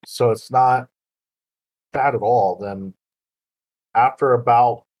 So it's not bad at all. Then after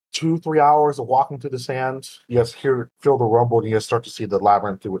about 2-3 hours of walking through the sand, you guys feel the rumble, and you guys start to see the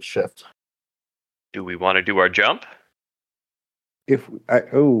labyrinth through its shift. Do we want to do our jump?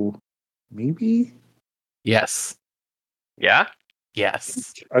 Maybe? Yes. Yeah?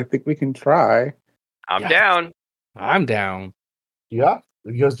 Yes. I think we can try. I'm Yes. down. I'm down. Yeah?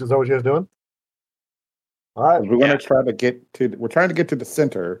 Is that what you guys doing? All right. We're going to try to get to. We're trying to get to the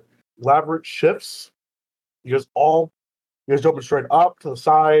center. Labyrinth shifts. You guys jumping straight up to the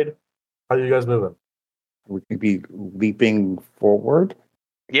side. How are you guys moving? We can be leaping forward.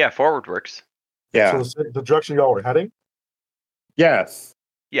 Yeah, forward works. Yeah. So the direction y'all were heading? Yes.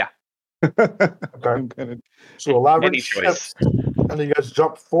 Yeah. Okay. So the labyrinth Any shifts, choice. and then you guys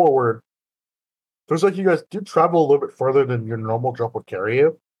jump forward. Feels like you guys do travel a little bit further than your normal jump would carry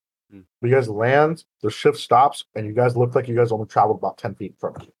you. But you guys land, the shift stops, and you guys look like you guys only traveled about 10 feet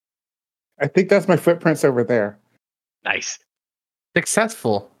from it. I think that's my footprints over there. Nice.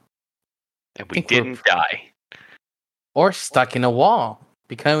 Successful. And we Think we're- didn't die. Or stuck in a wall,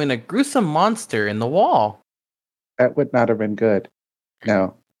 becoming a gruesome monster in the wall. That would not have been good.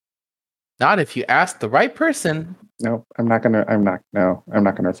 No. Not if you ask the right person. No, I'm not gonna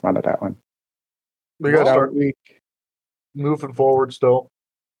respond to that one. You guys Well, start moving forward still.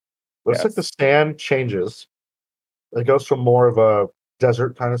 Looks like the sand changes. It goes from more of a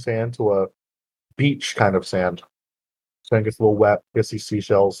desert kind of sand to a beach kind of sand. Sand gets a little wet. You see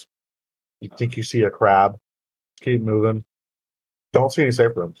seashells. You think you see a crab. Keep moving. Don't see any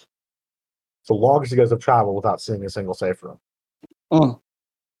safe rooms. So long as you guys have traveled without seeing a single safe room.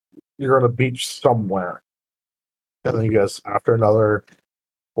 You're on a beach somewhere. And then you guys, after another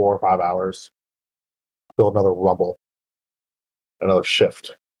 4 or 5 hours, feel another rumble. Another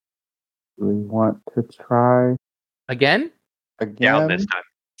shift. Do we want to try Again? again? Down this time.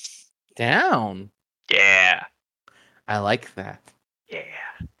 Down. Yeah. I like that. Yeah.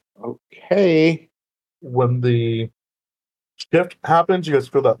 Okay. When the shift happens, you guys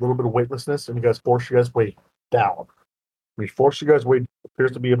feel that little bit of weightlessness, and you guys force you guys weight down. When you force you guys weight,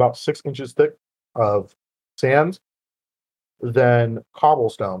 appears to be about 6 inches thick of sand, then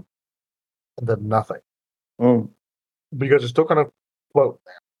cobblestone, and then nothing. Oh, But you guys are still kind of float.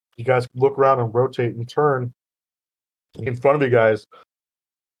 You guys look around and rotate and turn. In front of you guys,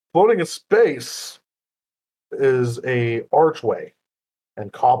 floating in space, is a archway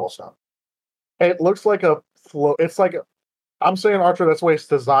and cobblestone. It looks like a float. It's like I'm saying archway. That's the way it's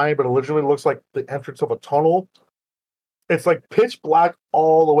designed, but it literally looks like the entrance of a tunnel. It's like pitch black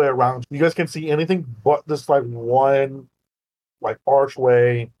all the way around. You guys can see anything but this one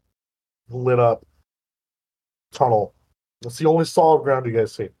archway lit up tunnel. That's the only solid ground you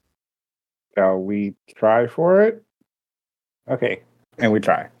guys see. shall we try for it? Okay, and we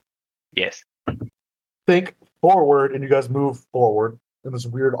try. Yes. Think forward, and you guys move forward in this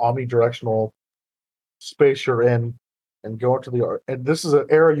weird omnidirectional space you're in. and go into the. And this is an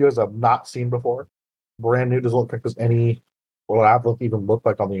area you guys have not seen before. Brand new. Doesn't look like there's any. What Labyrinth even look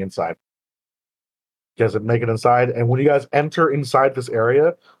like on the inside. You guys make it inside, and when you guys enter inside this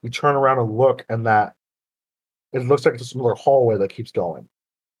area, you turn around and look, and that it looks like it's a similar hallway that keeps going.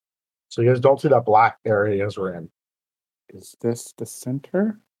 So you guys don't see that black area you guys are in. Is this the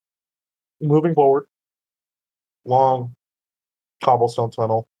center? Moving forward, long cobblestone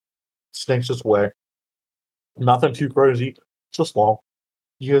tunnel, snakes its way. Nothing too crazy, just long.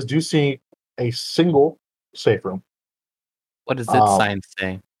 You guys do see a single safe room. What does its sign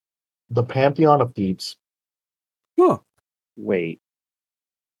say? The Pantheon of Thieves. Huh. Wait.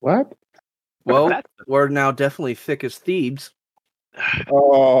 What? Well, we're now definitely thick as thieves.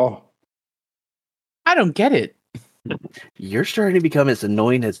 Oh. I don't get it. You're starting to become as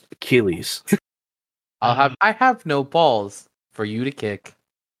annoying as Achilles. I have no balls for you to kick.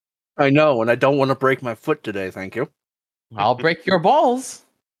 I know, and I don't want to break my foot today, thank you. I'll break your balls.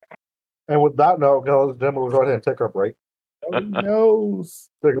 And with that note, then we'll go ahead and take our break. Oh, no.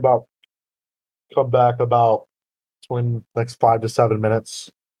 Think about come back about between next 5 to 7 minutes.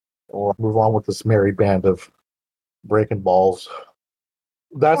 Or move on with this merry band of breaking balls.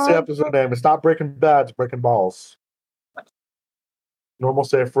 That's the episode name. It's not Breaking Bad, it's Breaking Balls. Normal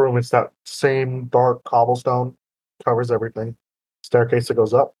safe room, it's that same dark cobblestone, covers everything. Staircase that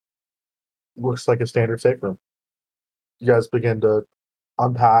goes up. Looks like a standard safe room. You guys begin to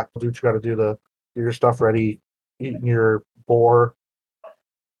unpack, do what you gotta do to get your stuff ready, eating your boar.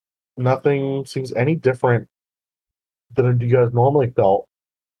 Nothing seems any different than you guys normally felt.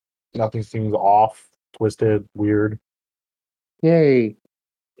 Nothing seems off, twisted, weird. Yay.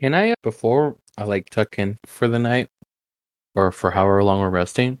 Can I, before I tuck in for the night, or for however long we're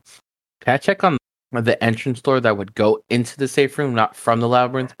resting, can I check on the entrance door that would go into the safe room, not from the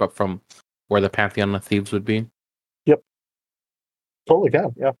labyrinth, but from where the Pantheon of Thieves would be? Yep. Totally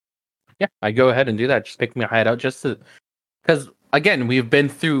can, yeah. Yeah, I go ahead and do that. Just pick me a hideout just to, because again, we've been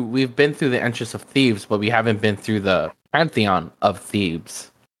through the entrance of Thieves, but we haven't been through the Pantheon of Thieves.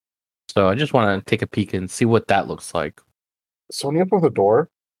 So I just want to take a peek and see what that looks like. So when you open the door,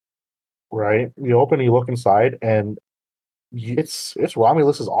 right, you look inside, and it's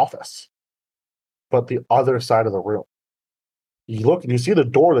Romulus's office, but the other side of the room. You look and you see the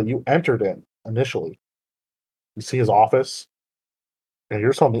door that you entered in initially. You see his office, and you're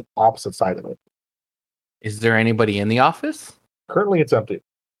just on the opposite side of it. Is there anybody in the office? Currently, it's empty.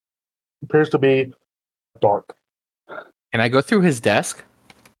 Appears to be dark. Can I go through his desk?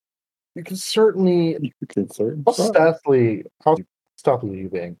 You can certainly. How stealthy are you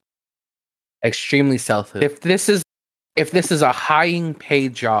being? Extremely stealthy. If this is a high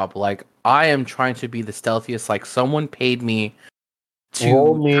paid job, I am trying to be the stealthiest, someone paid me to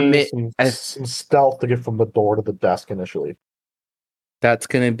roll me commit some stealth to get from the door to the desk initially. That's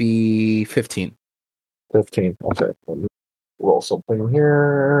gonna be 15. 15. Okay. Let me roll something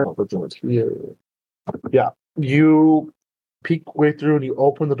here. Yeah. You peek way through and you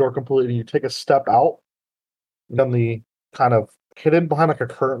open the door completely and you take a step out. And then the kind of hidden behind a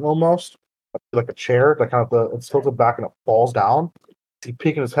curtain almost, like a chair, that kind of it's tilted back and it falls down. You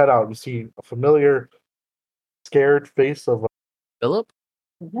peeking his head out and you see a familiar, scared face of Philip?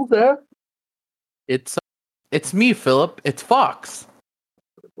 who's there? It's me, Philip. It's Fawkes.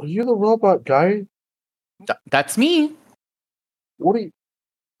 Are you the robot guy? That's me. What are you?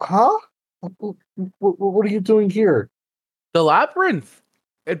 Huh? What are you doing here? The labyrinth.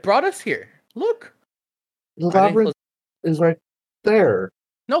 It brought us here. Look. The labyrinth is right there.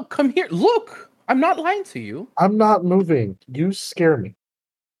 No, come here. Look. I'm not lying to you. I'm not moving. You scare me.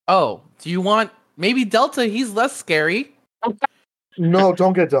 Oh, do you want maybe Delta? He's less scary. No,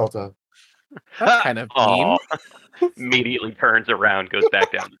 don't get Delta. That's kind of mean. Immediately turns around, goes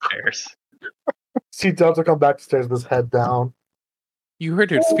back down the stairs. See Delta come back the stairs with his head down. You hurt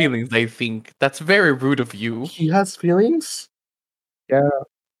his feelings, I think. That's very rude of you. He has feelings? Yeah.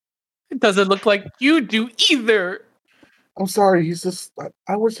 It doesn't look like you do either. I'm sorry, he's just...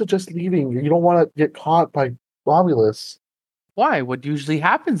 I was just leaving. You don't want to get caught by Romulus. Why? What usually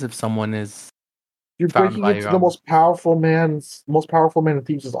happens if someone is... You're breaking into the most powerful man in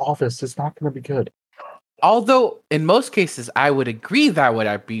Thieves' office. It's not going to be good. Although, in most cases, I would agree that would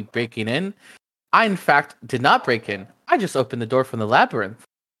I be breaking in. I, in fact, did not break in. I just opened the door from the labyrinth.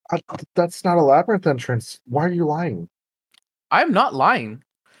 That's not a labyrinth entrance. Why are you lying? I'm not lying.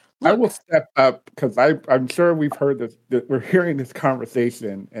 Look. I will step up because I'm sure we've heard this. We're hearing this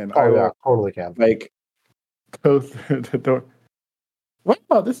conversation, and I will totally can. Go through the door.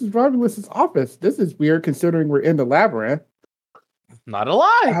 Wow, this is Romulus's office. This is weird considering we're in the labyrinth. Not a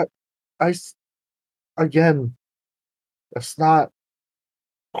lie. Again, It's not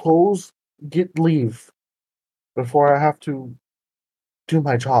close, leave before I have to do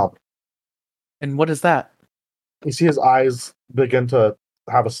my job. And what is that? You see his eyes begin to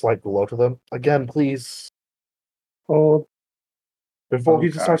have a slight glow to them. Again, please. Oh, Before Oh, he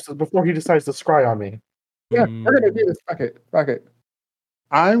God. decides to scry on me. yeah, we're gonna do this. Fuck it. Fuck it.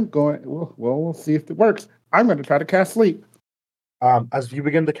 I'm going. Well, we'll see if it works. I'm going to try to cast sleep. As you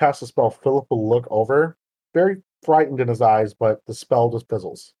begin to cast the spell, Philip will look over, very frightened in his eyes, but the spell just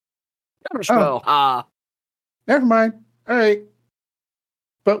fizzles. Counterspell. Never mind. All right.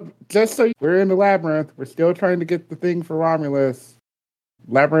 But just so we're in the labyrinth, we're still trying to get the thing for Romulus.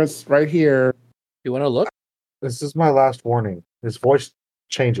 Labyrinth's right here. You want to look? This is my last warning. His voice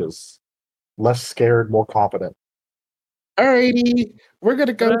changes. Less scared, more confident. Alrighty, we're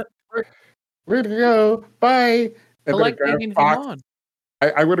gonna go. We're gonna go. Bye. I And like grab hanging him Fawkes. on.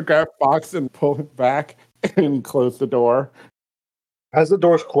 I would have grabbed Fawkes and pulled him back and closed the door. As the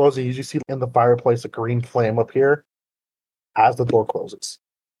doors close, you see in the fireplace a green flame appear as the door closes.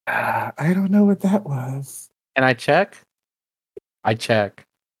 I don't know what that was. Can I check? I check.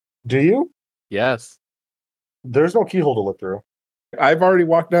 Do you? Yes. There's no keyhole to look through. I've already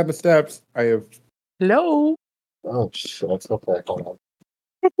walked down the steps. I have. Hello. Oh, shit. Okay, hold on.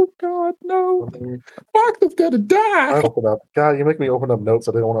 Oh God, no! Fawkes is gonna die. I open up. God, you make me open up notes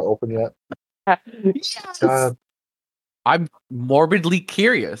I didn't want to open yet. Yes. God, I'm morbidly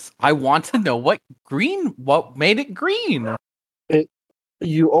curious. I want to know what made it green.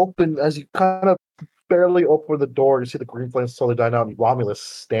 you open, as you kind of barely open the door, you see the green flame slowly dying out, and Romulus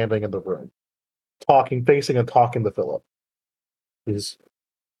standing in the room, facing and talking to Philip.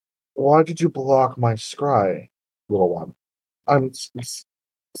 Why did you block my scry, little one? I'm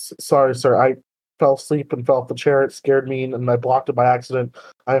sorry, sir. I fell asleep and fell off the chair. It scared me, and I blocked it by accident.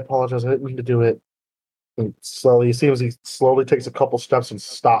 I apologize. I didn't mean to do it. And slowly, you see as he slowly takes a couple steps and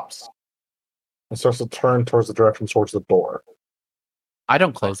stops and starts to turn towards the direction towards the door. I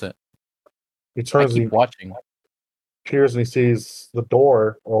don't close it. He I turns and keep watching. peers and he sees the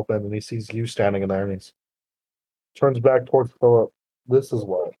door open and he sees you standing in there and he turns back towards Philip. This is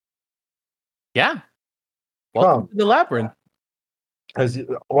what. Yeah. Welcome Come. to the labyrinth.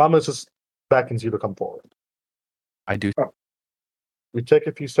 Ramos just beckons you to come forward. I do. We take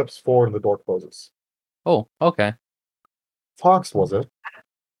a few steps forward and the door closes. Oh, okay. Fawkes, was it?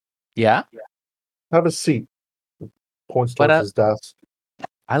 Yeah. Have a seat. Points towards his desk.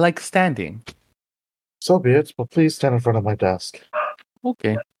 I like standing. So be it, but please stand in front of my desk.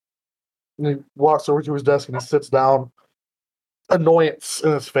 Okay. And he walks over to his desk and he sits down. Annoyance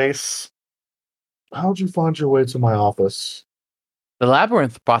in his face. How'd you find your way to my office? The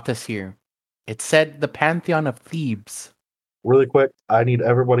labyrinth brought us here. It said the Pantheon of Thebes. Really quick, I need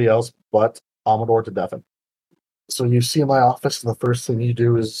everybody else but Amador to deafen. So you see my office, and the first thing you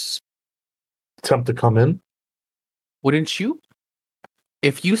do is attempt to come in. Wouldn't you?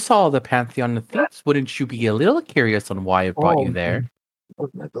 If you saw the Pantheon of Thebes, wouldn't you be a little curious on why it brought you there?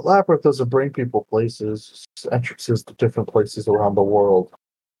 The labyrinth doesn't bring people places, entrances to different places around the world.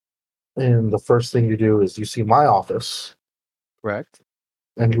 And the first thing you do is you see my office, Correct.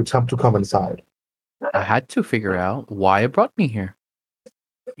 and you attempt to come inside. I had to figure out why it brought me here.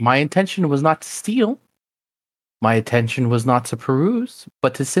 My intention was not to steal. My intention was not to peruse,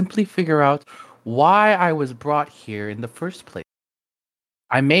 but to simply figure out why I was brought here in the first place.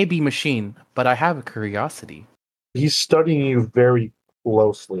 I may be machine, but I have a curiosity. He's studying you very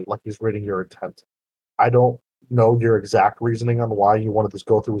closely, like he's reading your intent. I don't know your exact reasoning on why you wanted to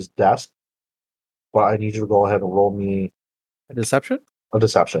go through his desk, but I need you to go ahead and roll me A deception? a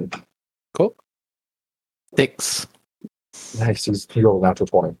deception. Cool. 6. Nice. He rolled a natural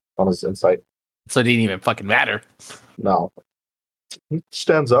 20 on his insight. So it didn't even fucking matter. No. He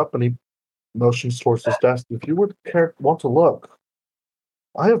stands up and he motions towards his desk. If you would want to look,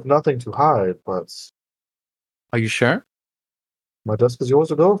 I have nothing to hide, but Are you sure? my desk is yours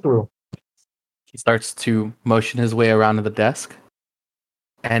to go through. He starts to motion his way around to the desk.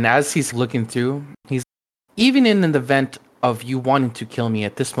 And as he's looking through, even in the event of you wanting to kill me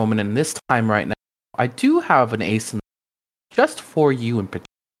at this moment and this time right now, I do have an ace in just for you in particular.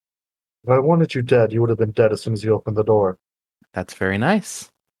 If I wanted you dead, you would have been dead as soon as you opened the door. That's very nice.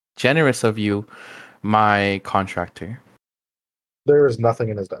 Generous of you, my contractor. There is nothing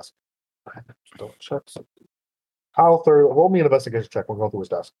in his desk. Don't check. Roll me an investigation check. We'll go through his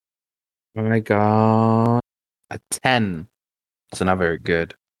desk. I got a 10. It's not very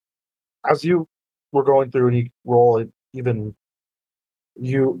good. As you were going through and you roll it, even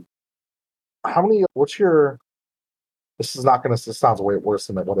you, what's your, this sounds way worse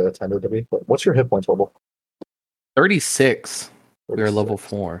than what it intended to be, but what's your hit point total? 36. We are level 36.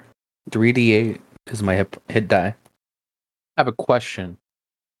 4. 3d8 is my hit die. I have a question.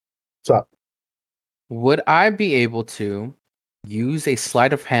 What's up? Would I be able to use a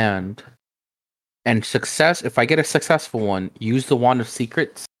sleight of hand and if I get a successful one, use the Wand of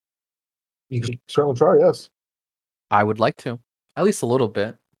Secrets? You can certainly try, yes. I would like to. At least a little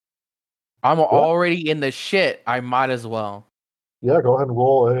bit. I'm already in the shit. I might as well. Yeah, go ahead and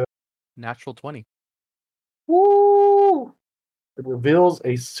roll a... Natural 20. Woo! It reveals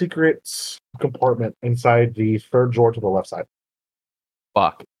a secret compartment inside the third drawer to the left side.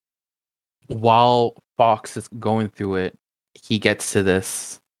 Fuck. While Fawkes is going through it, he gets to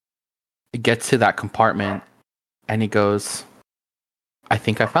that compartment, and he goes, I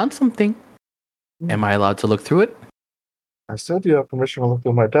think I found something. Am I allowed to look through it? I said you have permission to look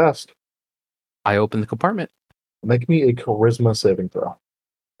through my desk. I open the compartment. Make me a charisma saving throw.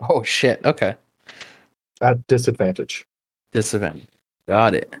 Oh, shit. Okay. At disadvantage. Disadvantage.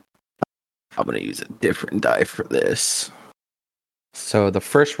 Got it. I'm going to use a different die for this. So the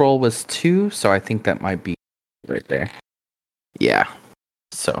first roll was 2, so I think that might be right there. Yeah.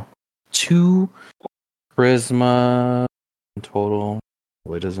 So 2 charisma total.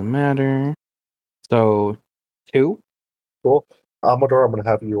 Well, it doesn't matter. So 2. Cool. Amador, I'm going to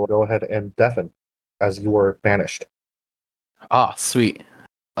have you go ahead and deafen as you were banished. Ah, sweet.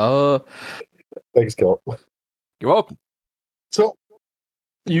 Thanks, Kilt. You're welcome. So,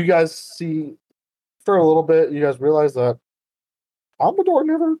 you guys see, for a little bit, you guys realize that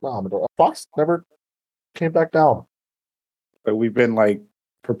Fawkes never came back down. But we've been like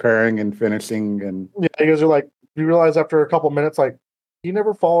preparing and finishing, and Yeah, you guys are like, you realize after a couple minutes, like, he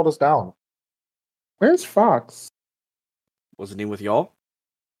never followed us down. where's Fawkes? Wasn't he with y'all?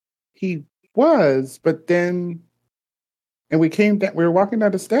 He was, but then, and we came down. We were walking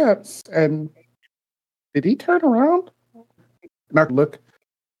down the steps, and did he turn around? And I look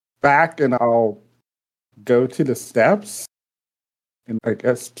back, and I'll go to the steps, and I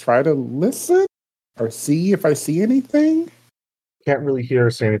guess try to listen or see if I see anything. Can't really hear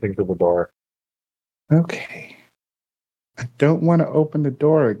or say anything through the door. Okay. I don't want to open the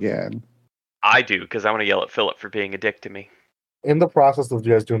door again. I do, because I want to yell at Philip for being a dick to me. In the process of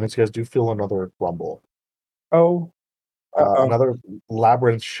you guys doing this, you guys do feel another rumble. Oh, Another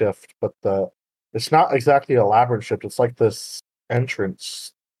labyrinth shift, but it's not exactly a labyrinth shift. It's like this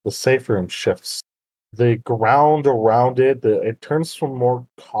entrance, the safe room shifts. The ground around it, it turns from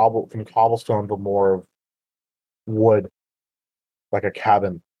cobblestone to more of wood, like a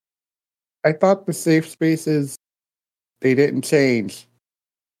cabin. I thought the safe spaces, they didn't change.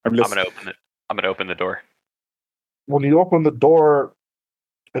 I'm gonna open it. I'm gonna open the door. When you open the door,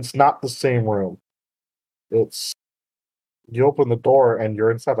 it's not the same room. You open the door and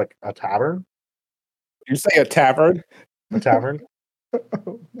you're inside like a tavern. You say a tavern? A tavern.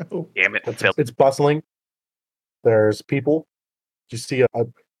 Oh, no. Damn it, Philip. It's bustling. There's people. You see a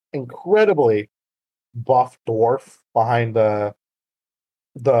incredibly buff dwarf behind the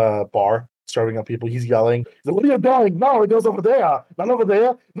bar, serving up people. He's yelling, "What are you doing? No, it goes over there. Not over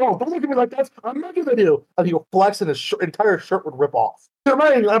there. No, don't look at me like that. I'm not gonna do." And he'll flex, and his entire shirt would rip off.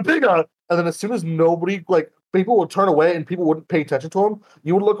 I'm bigger. And then as soon as nobody, like people would turn away and people wouldn't pay attention to him,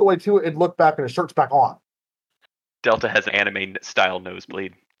 you would look away too and look back, and his shirt's back on. Delta has an anime style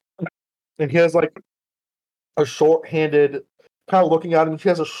nosebleed. And he has like a short-handed, kind of looking at him. He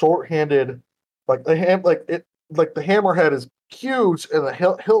has a short-handed, like the hammerhead is huge, and the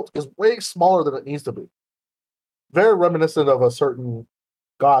hilt is way smaller than it needs to be. Very reminiscent of a certain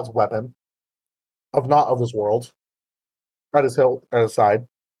god's weapon, not of this world. At his hilt, at his side.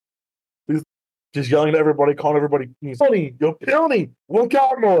 He's just yelling at everybody, calling everybody, "Tony, you're puny! Look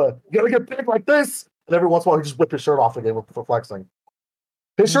out more! You gotta get big like this!" And every once in a while, he just whip his shirt off again for flexing.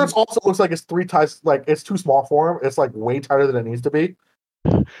 His shirt also looks like it's 3 times, like it's too small for him. It's like way tighter than it needs to be.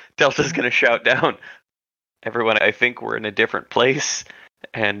 Delta's gonna shout down, "Everyone, I think we're in a different place,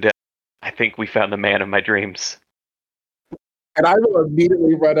 and I think we found the man of my dreams." And I will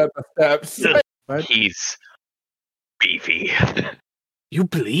immediately run up the steps. What? He's beefy. You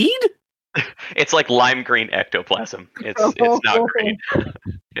bleed? It's like lime green ectoplasm. It's not great.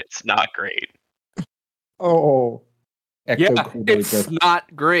 It's not great. Oh. Yeah, it's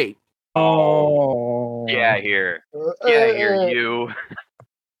not great. Oh. Yeah, here. Yeah, here, you.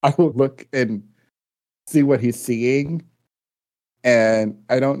 I will look and see what he's seeing. And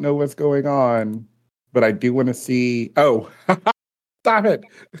I don't know what's going on, but I do want to see. Oh, stop it.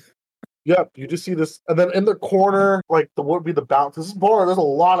 Yep, you just see this, and then in the corner, like the would be the bounce. This is bar. There's a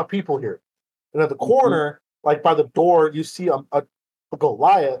lot of people here, and at the corner, like by the door, you see a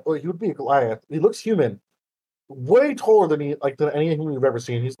Goliath. Or he would be a Goliath. He looks human, way taller than anything we've ever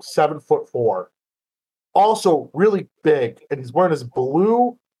seen. He's 7'4". Also really big, and he's wearing his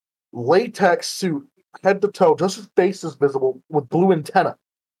blue latex suit, head to toe, just his face is visible with blue antenna.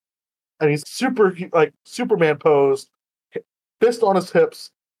 And he's super like Superman posed, fist on his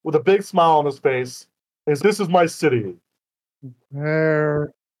hips, with a big smile on his face. And this is my city.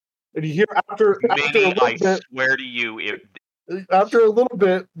 Where? And you hear after a little I bit, swear to you, after a little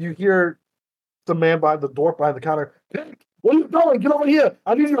bit, you hear the man behind the door behind the counter. Hey, where are you going? Get over here!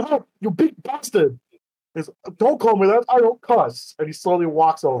 I need your help, you big bastard! Don't call me that. I don't cuss. And he slowly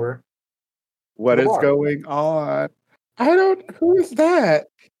walks over. What is going on? I don't. Who is that?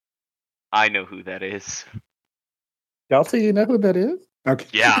 I know who that is. Delta, you know who that is? Okay.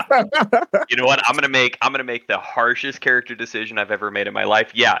 Yeah. You know what? I'm gonna make the harshest character decision I've ever made in my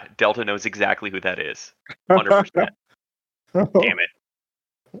life. Yeah, Delta knows exactly who that is. 100%. Damn it.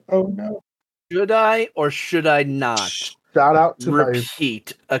 Oh no. Should I or should I not Shout out to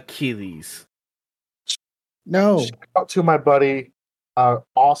repeat Achilles? No. Shout out to my buddy,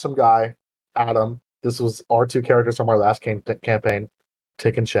 awesome guy, Adam. This was our two characters from our last campaign,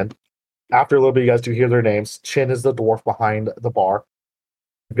 Tick and Chin. After a little bit, you guys do hear their names. Chin is the dwarf behind the bar.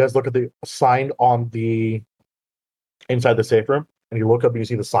 You guys look at the sign on the inside the safe room, and you look up and you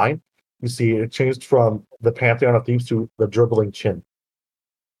see the sign. You see it changed from the Pantheon of Thieves to the Dribbling Chin.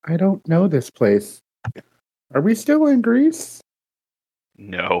 I don't know this place. Are we still in Greece?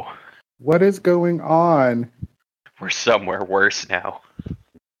 No. What is going on? We're somewhere worse now.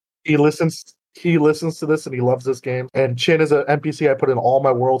 He listens to this and he loves this game. And Chin is an NPC I put in all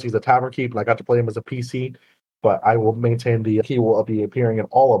my worlds. He's a tavern keep, and I got to play him as a PC. But I will maintain he will be appearing in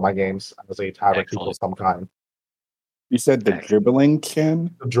all of my games as a tavern keep of some kind. You said the dribbling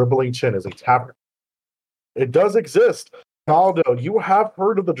chin? The Dribbling Chin is a tavern. It does exist. Rolando, you have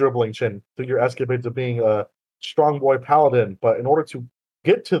heard of the Dribbling Chin through your escapades of being a strong boy paladin, but in order to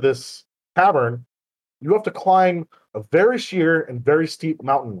get to this tavern, you have to climb a very sheer and very steep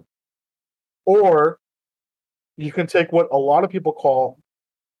mountain. Or you can take what a lot of people call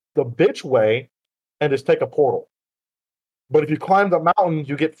the bitch way and just take a portal. But if you climb the mountain,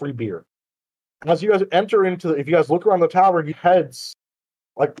 you get free beer. As you guys enter if you guys look around the tavern, you heads,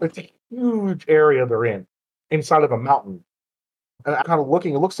 like, it's a huge area they're in, inside of a mountain. And kind of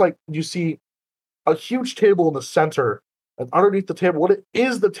looking, it looks like you see a huge table in the center, and underneath the table,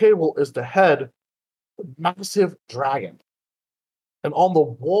 the table is the head of a massive dragon. And on the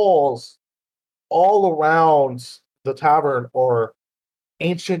walls, all around the tavern, are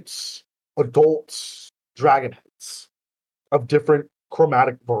ancient adult dragon heads of different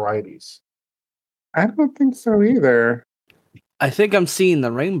chromatic varieties. I don't think so either. I think I'm seeing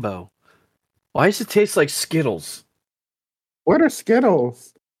the rainbow. Why does it taste like Skittles? What are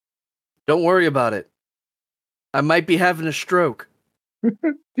Skittles? Don't worry about it. I might be having a stroke.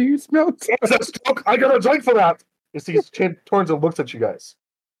 Do you smell It's a stroke. I got a drink for that. You see, Chin turns and looks at you guys.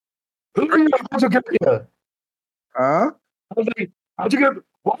 How'd you get here? Huh? How'd you get?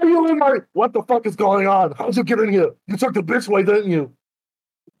 Why are you in my? What the fuck is going on? How'd you get in here? You took the bitch way, didn't you?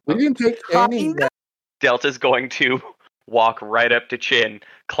 We didn't take any. Delta's going to walk right up to Chin,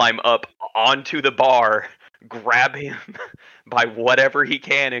 climb up onto the bar, grab him by whatever he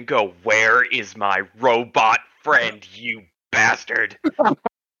can, and go, "Where is my robot friend, you bastard?"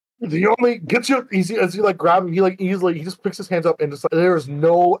 He only gets you easy as you like grab him. He just picks his hands up and just there's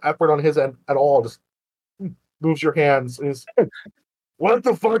no effort on his end at all. Just moves your hands. And he's, what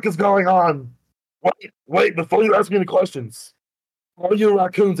the fuck is going on? Wait! Before you ask me any questions, are you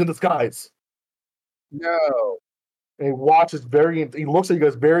raccoons in disguise? No. And he watches he looks at you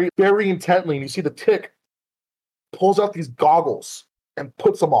guys very, very intently, and you see the tick pulls out these goggles and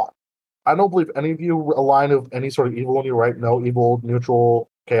puts them on. I don't believe any of you align of any sort of evil in you, right? No evil, neutral,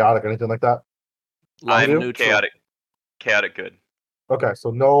 chaotic, anything like that? I'm neutral. Chaotic good. Okay,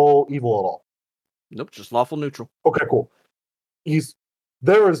 so no evil at all. Nope, just lawful neutral. Okay, cool.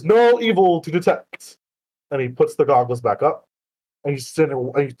 There is no evil to detect. And he puts the goggles back up. And he's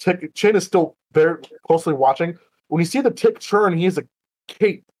sitting there, Chin is still very closely watching. When you see the tick turn, he has a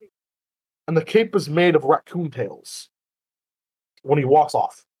cape. And the cape is made of raccoon tails. When he walks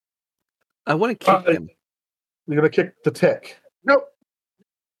off. I want to kick him. You're going to kick the tick. Nope.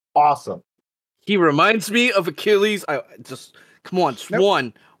 Awesome. He reminds me of Achilles. Come on, just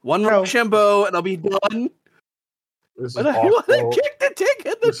one Rochambeau, and I'll be done. This I want to kick the tick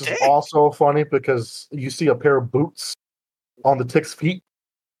in the tick. This is also funny because you see a pair of boots on the tick's feet,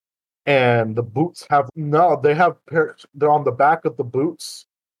 and the boots they're on the back of the boots,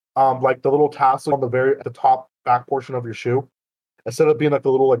 like the little tassel on at the top back portion of your shoe. Instead of being like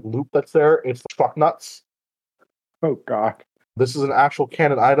the little like loop that's there, it's truck nuts. Oh God. This is an actual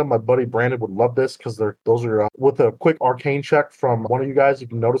canon item. My buddy Brandon would love this because those are with a quick arcane check from one of you guys. You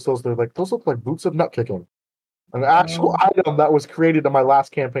can notice those. Those look like boots of nut kicking. An actual item that was created in my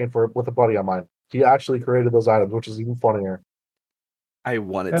last campaign with a buddy of mine. He actually created those items, which is even funnier. I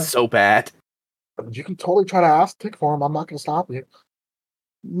want it so bad. You can totally try to pick for him. I'm not going to stop you.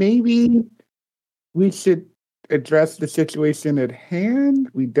 Maybe we should address the situation at hand.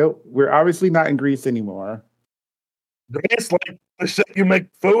 We're obviously not in Greece anymore. It's like the shit you make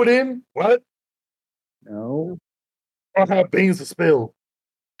food in? What? No. I don't have beans to spill.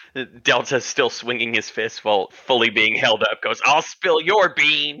 Delta's still swinging his fist while fully being held up. Goes, I'll spill your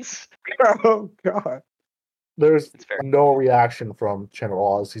beans. Oh God. There's It's fair. no reaction from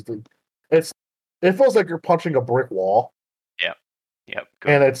General Oz. It feels like you're punching a brick wall. Yep.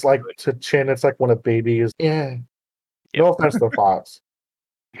 And it's like to Chin, it's like when a baby is. Yeah. Yep. No offense to Fawkes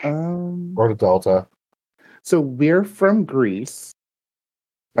or to Delta. So we're from Greece,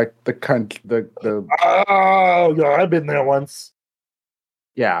 like the country. The Oh, yeah, I've been there once.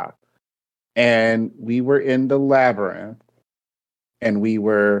 yeah, and we were in the labyrinth, and we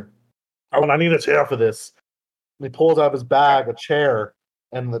were. Oh, and I need a chair for this. And he pulls out of his bag a chair,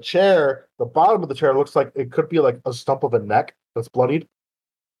 and the bottom of the chair looks like it could be like a stump of a neck that's bloodied.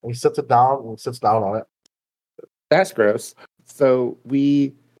 And he sits down on it. That's gross. So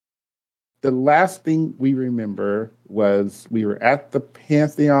the last thing we remember was we were at the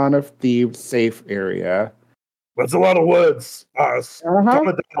Pantheon of Thieves safe area. That's a lot of words. Tone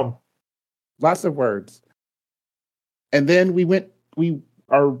it down. Lots of words. And then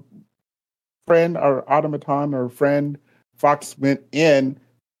our friend, Fawkes went in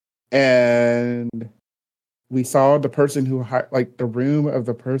and we saw the person the room of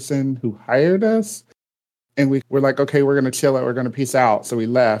the person who hired us. And we were like, okay, we're going to chill out. We're going to peace out. So we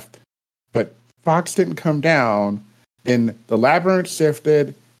left. But Fawkes didn't come down. Then the labyrinth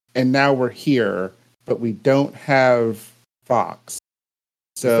shifted. And now we're here. But we don't have Fawkes.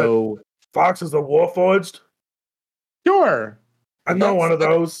 So Fawkes is a Warforged? sure. I know one of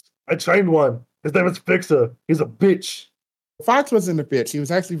those. I trained one. His name is Fixer. He's a bitch. Fawkes wasn't a bitch. He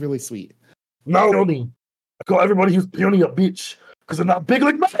was actually really sweet. No, puny. I call everybody who's puny a bitch because they're not big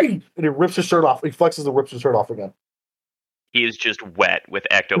like me. And he rips his shirt off. He flexes and rips his shirt off again. He is just wet with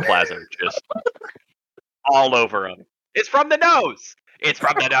ectoplasm, just all over him. It's from the nose. It's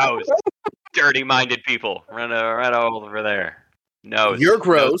from the nose. Dirty-minded people, run all over there. Nose. You're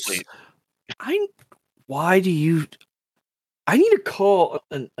gross. Nose, Why do you? I need to call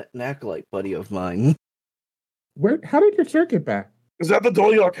an acolyte buddy of mine. How did your shirt get back? Is that the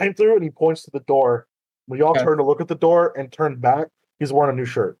door y'all came through? And he points to the door. When y'all turn to look at the door and turn back, he's wearing a new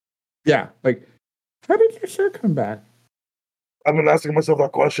shirt. Yeah, how did your shirt come back? I've been asking myself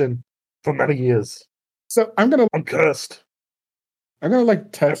that question for many years. So I'm cursed. I'm gonna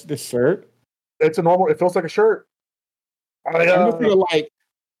touch the shirt. It's a normal. It feels like a shirt. I'm just gonna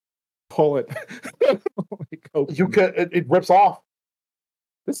pull it. You can. It rips off.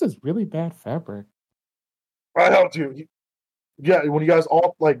 This is really bad fabric. I helped you. Yeah, when you guys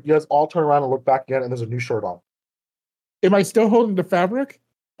all turn around and look back again, and there's a new shirt on. Am I still holding the fabric?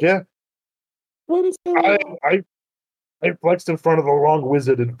 Yeah. What is going on? I flexed in front of the wrong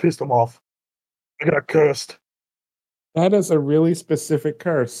wizard and pissed him off. I got cursed. That is a really specific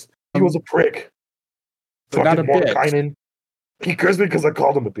curse. He was a prick. But not a bitch. He cursed me because I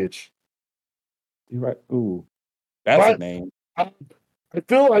called him a bitch. Ooh, that's a name. I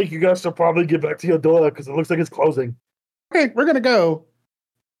feel like you guys should probably get back to your door because it looks like it's closing. Okay, we're gonna go.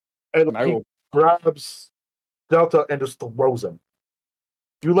 And he grabs Delta and just throws him.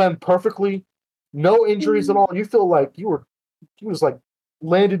 You land perfectly, no injuries at all. You feel like he was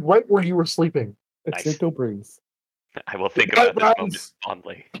landed right where you were sleeping. A gentle breeze. I will think about this moment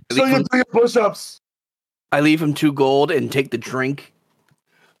fondly. So you do your push-ups. I leave him 2 gold and take the drink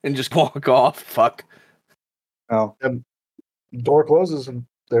and just walk off. Fuck. Oh. And door closes and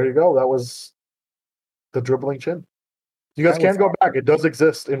there you go. That was the dribbling chin. You guys can go back. It does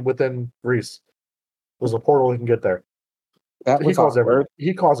exist within Greece. There's a portal you can get there. He calls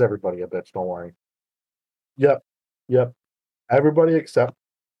everybody a bitch, don't worry. Yep. Everybody except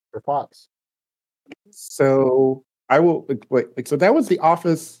for Fawkes. So I will wait. So that was the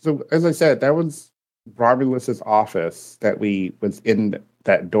office. So as I said, that was Romulus's office that was in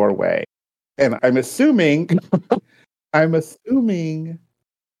that doorway. And I'm assuming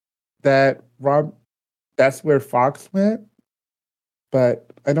that that's where Fawkes went. But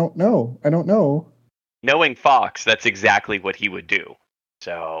I don't know. Knowing Fawkes, that's exactly what he would do.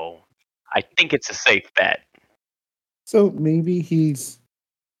 So I think it's a safe bet. So maybe he's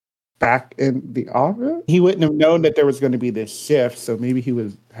back in the office. He wouldn't have known that there was going to be this shift, so maybe he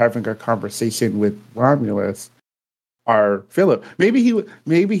was having a conversation with Romulus or Philip. Maybe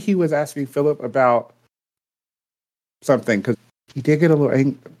he was asking Philip about something, because he did get a little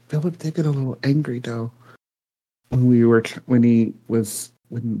angry. Philip did get a little angry though when we weren't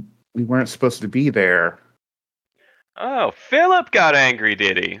supposed to be there. Oh, Philip got angry,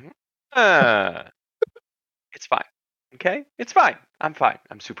 did he? It's fine. Okay? It's fine. I'm fine.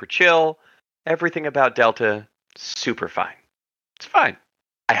 I'm super chill. Everything about Delta, super fine. It's fine.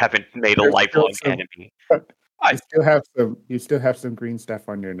 I haven't made a lifelong enemy. You still have some green stuff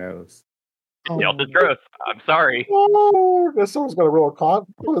on your nose. Delta's growth. I'm sorry. Oh, this one's got a real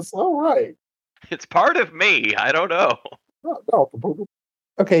compass. All right. It's part of me. I don't know. No.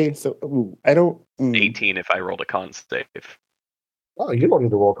 Okay, so I don't. 18 if I rolled a con save. Oh, you don't need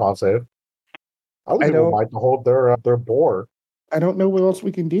to roll con save. Other people might hold their boar. I don't know what else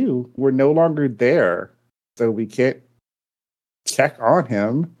we can do. We're no longer there, so we can't check on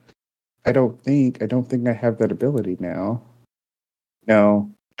him. I don't think I have that ability now.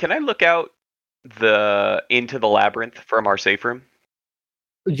 No. Can I look out into the labyrinth from our safe room?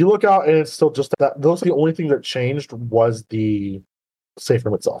 You look out and it's still just that. Those are the only thing that changed was the safe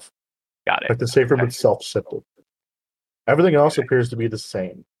room itself. Got it. Like the safe room itself shifted. Everything else appears to be the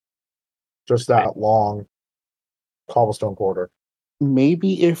same. Just that long cobblestone corridor.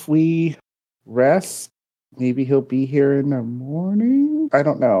 Maybe if we rest, maybe he'll be here in the morning. I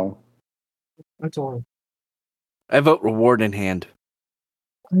don't know. That's all. I vote reward in hand.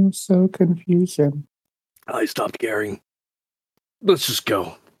 I'm so confused. I stopped caring. Let's just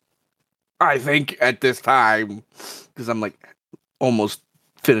go. I think at this time, because I'm like almost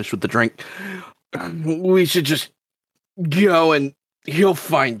finished with the drink, we should just go and he'll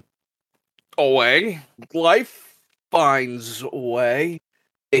find a way. Life finds a way.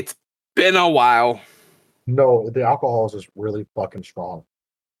 It's been a while. No, the alcohol is just really fucking strong.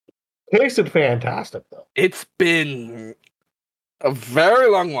 Tasted fantastic though. It's been a very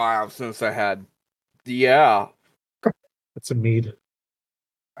long while since I had. Yeah. It's a mead.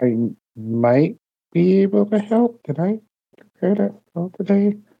 I might be able to help. Did I prepare that all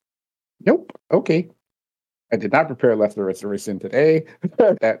today? Nope. Okay. I did not prepare Lesser Restoration today.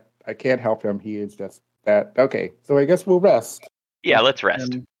 That I can't help him. He is just that. Okay. So I guess we'll rest. Yeah, let's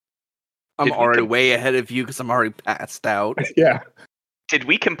rest. I'm already way ahead of you because I'm already passed out. Yeah. Did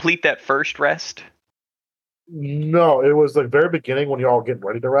we complete that first rest? No, it was the very beginning when you're all getting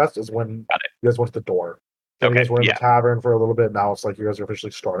ready to rest is when you guys went to the door. So you guys were in the tavern for a little bit. Now it's like you guys are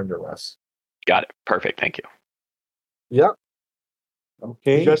officially starting your rest. Got it. Perfect. Thank you. Yep.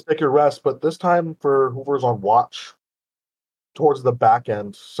 Okay. You guys take your rest, but this time for whoever's on watch, towards the back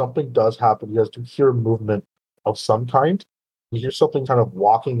end, something does happen. You guys do hear movement of some kind. You hear something kind of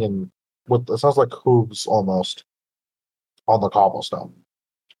walking in with it sounds like hooves almost on the cobblestone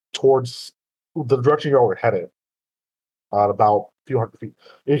towards the direction you're already headed. About a few hundred feet.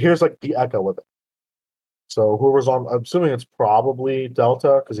 It hears like the echo of it. So whoever's on, I'm assuming it's probably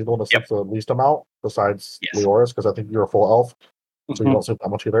Delta because he's the one that sleeps the least amount besides Lhoris, because I think you're a full elf, so you don't sleep that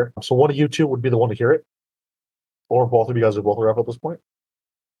much either. So one of you two would be the one to hear it, or both of you guys are both up at this point.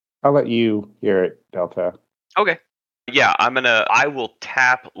 I'll let you hear it, Delta. Okay. Yeah, I will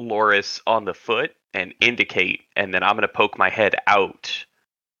tap Lhoris on the foot and indicate, and then I'm gonna poke my head out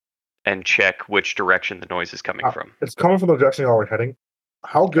and check which direction the noise is coming from. It's coming from the direction you're already heading.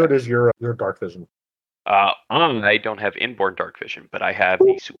 How good is your dark vision? I don't have inborn dark vision, but I have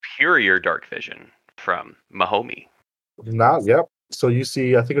the superior dark vision from Mahomie. Yep. So you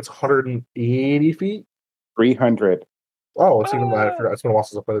see, I think it's 180 feet. 300. Oh, it's even. I forgot. It's been a while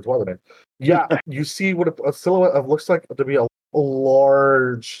since I played its weather name. Yeah, you see what a silhouette of looks like to be a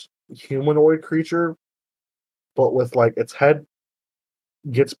large humanoid creature, but with like its head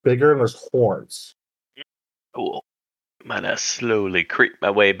gets bigger and there's horns. Cool. I'm gonna slowly creep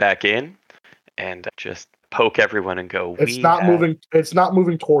my way back in and just poke everyone and go. It's not moving. It's not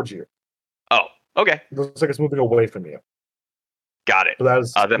moving towards you. Oh, okay. It looks like it's moving away from you. Got it. So that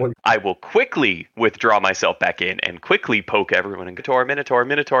is then I will quickly withdraw myself back in and quickly poke everyone and go,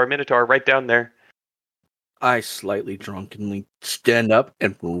 Minotaur, right down there. I slightly drunkenly stand up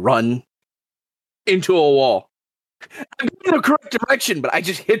and run into a wall. I'm in the correct direction, but I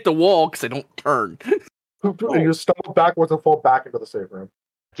just hit the wall because I don't turn. You stumble backwards and fall back into the safe room.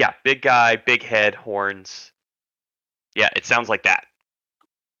 Yeah, big guy, big head, horns. Yeah, it sounds like that.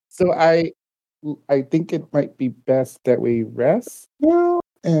 So I think it might be best that we rest now,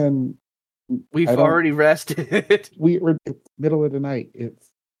 and we've already rested. We're middle of the night. It's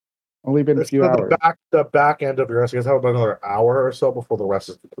only been a few hours. The back end of your rest. You guys have about another hour or so before the rest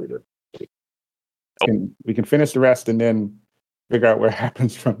is completed. We can finish the rest and then figure out what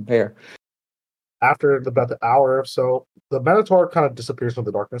happens from there. After about the hour or so, the Minotaur kind of disappears from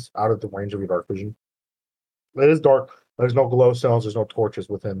the darkness, out of the range of your dark vision. It is dark. There's no glowstones. There's no torches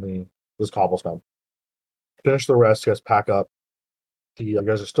within this cobblestone. Finish the rest. You guys pack up. You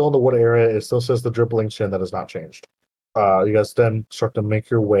guys are still in the wood area. It still says the dribbling chin. That has not changed. You guys then start to make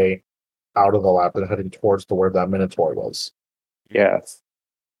your way out of the lab and heading towards where that Minotaur was. Yes.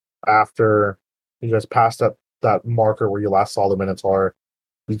 After you guys passed up that marker where you last saw the Minotaur,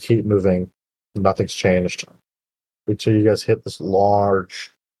 you keep moving. Nothing's changed until you guys hit this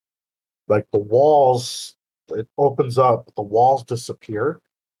large, like the walls. It opens up. The walls disappear.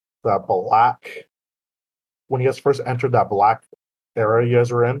 That black. When you guys first entered that black area you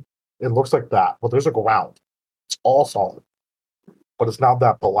guys were in, it looks like that, but there's a ground. It's all solid, but it's now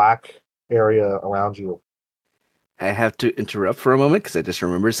that black area around you. I have to interrupt for a moment because I just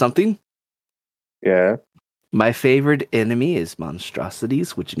remembered something. Yeah. My favorite enemy is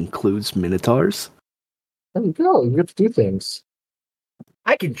monstrosities, which includes minotaurs. There you go. You get to do things.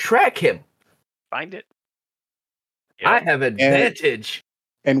 I can track him. Find it. I Yep. have advantage.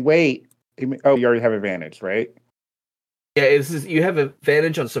 And wait. You already have advantage, right? Yeah, you have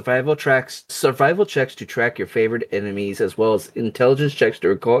advantage on survival checks to track your favorite enemies, as well as intelligence checks to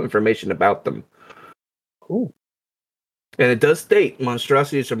recall information about them. Cool. And it does state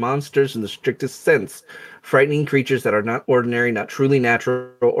monstrosities are monsters in the strictest sense, frightening creatures that are not ordinary, not truly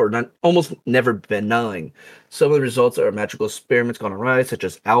natural, or not almost never benign. Some of the results are magical experiments gone awry, such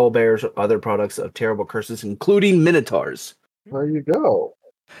as owlbears or other products of terrible curses, including minotaurs. There you go.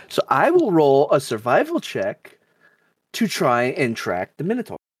 So I will roll a survival check to try and track the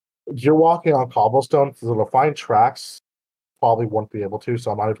minotaur. You're walking on cobblestone, so to find tracks, probably won't be able to,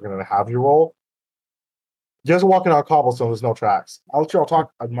 so I'm not even going to have you roll. You guys are walking on cobblestone, there's no tracks. I'll let you all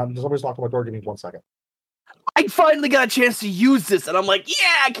talk. Somebody's knocking on my door. Give me 1 second. I finally got a chance to use this, and I'm like,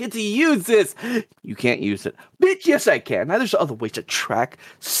 yeah, I get to use this. You can't use it. Bitch, yes, I can. Now, there's other ways to track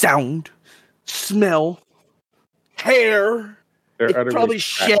sound, smell, hair. There are It other probably ways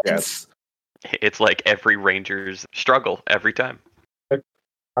to track, sheds. It's like every ranger's struggle every time. I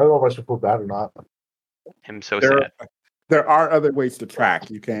don't know if I should feel bad or not. I'm so There, sad. there are other ways to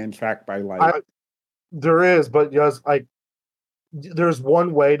track. You can track by light. There is, but yes, there's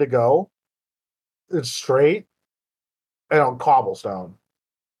one way to go. It's straight and on cobblestone.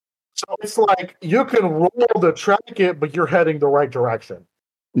 So it's like you can roll to track it, but you're heading the right direction.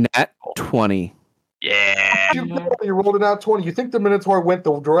 Nat 20. Yeah. You rolled it out 20. You think the Minotaur went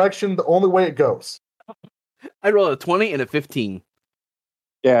the direction, the only way it goes. I rolled a 20 and a 15.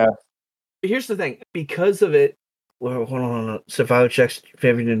 Yeah. Here's the thing. Because of it, well, hold on. Survival checks,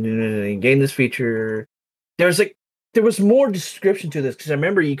 gain this feature. There was more description to this, because I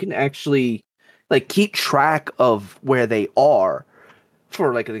remember you can actually keep track of where they are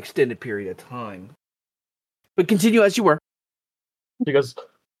for an extended period of time. But continue as you were. You guys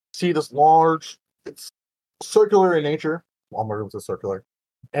see this large, it's circular in nature. All my rooms are circular.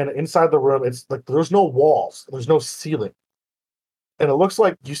 And inside the room, it's like there's no walls, there's no ceiling. And it looks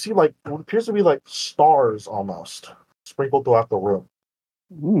like you see what appears to be like stars almost sprinkled throughout the room.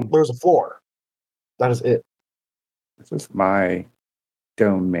 There's a floor. That is it. This is my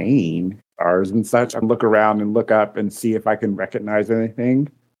domain, stars and such. I look around and look up and see if I can recognize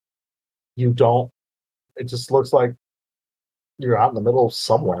anything. You don't. It just looks like you're out in the middle of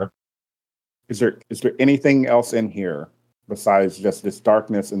somewhere. Is there anything else in here besides just this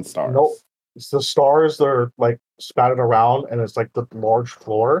darkness and stars? Nope. It's the stars that are spattered around, and it's like the large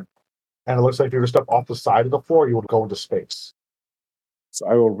floor. And it looks like if you were to step off the side of the floor, you would go into space. So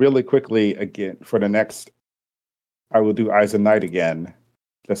I will really quickly again for the next. I will do Eyes of Night again,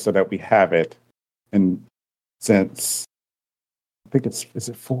 just so that we have it. And since I think is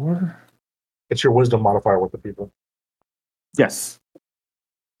it 4? It's your wisdom modifier with the people. Yes.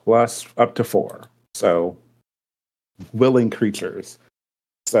 Plus up to 4. So willing creatures.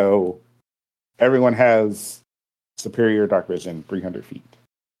 So everyone has superior dark vision, 300 feet.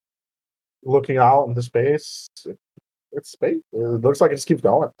 Looking out into space, it's space. It looks like it just keeps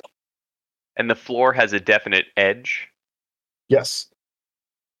going. And the floor has a definite edge. Yes.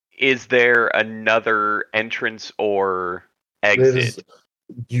 Is there another entrance or exit?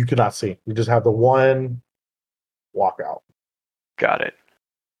 You cannot see. You just have the one walkout. Got it.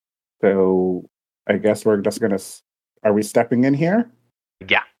 So I guess we're just going to... Are we stepping in here?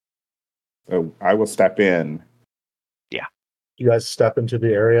 Yeah. So I will step in. Yeah. You guys step into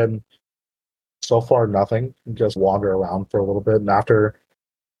the area, and so far nothing. You just wander around for a little bit, and after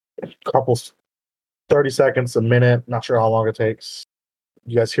a couple 30 seconds, a minute, not sure how long it takes,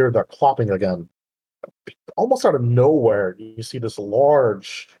 you guys hear the clopping again. almost out of nowhere, you see this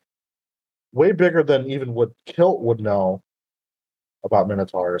large, way bigger than even what Kilt would know about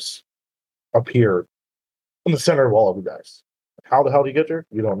Minotaurs, appear in the center of all of you guys. How the hell did he get there?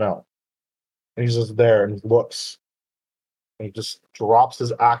 You don't know. And he's just there and he looks. And he just drops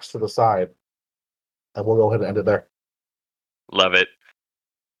his axe to the side. And we'll go ahead and end it there. Love it.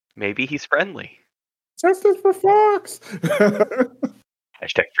 Maybe he's friendly. Justice for Fawkes.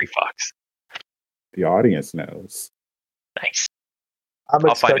 Hashtag free Fawkes. The audience knows. Nice. I'm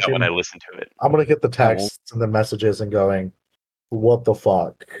I'll find out expecting, when I listen to it. I'm going to get the texts and the messages and going, what the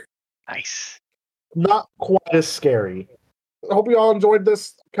fuck? Nice. Not quite as scary. I hope you all enjoyed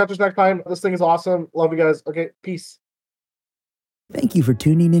this. Catch us next time. This thing is awesome. Love you guys. Okay, peace. Thank you for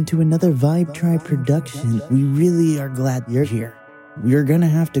tuning into another Vibe Tribe production. We really are glad you're here. We're gonna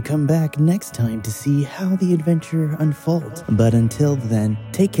have to come back next time to see how the adventure unfolds. But until then,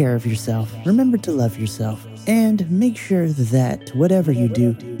 take care of yourself, remember to love yourself, and make sure that whatever you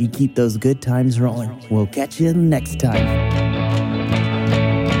do, you keep those good times rolling. We'll catch you next time.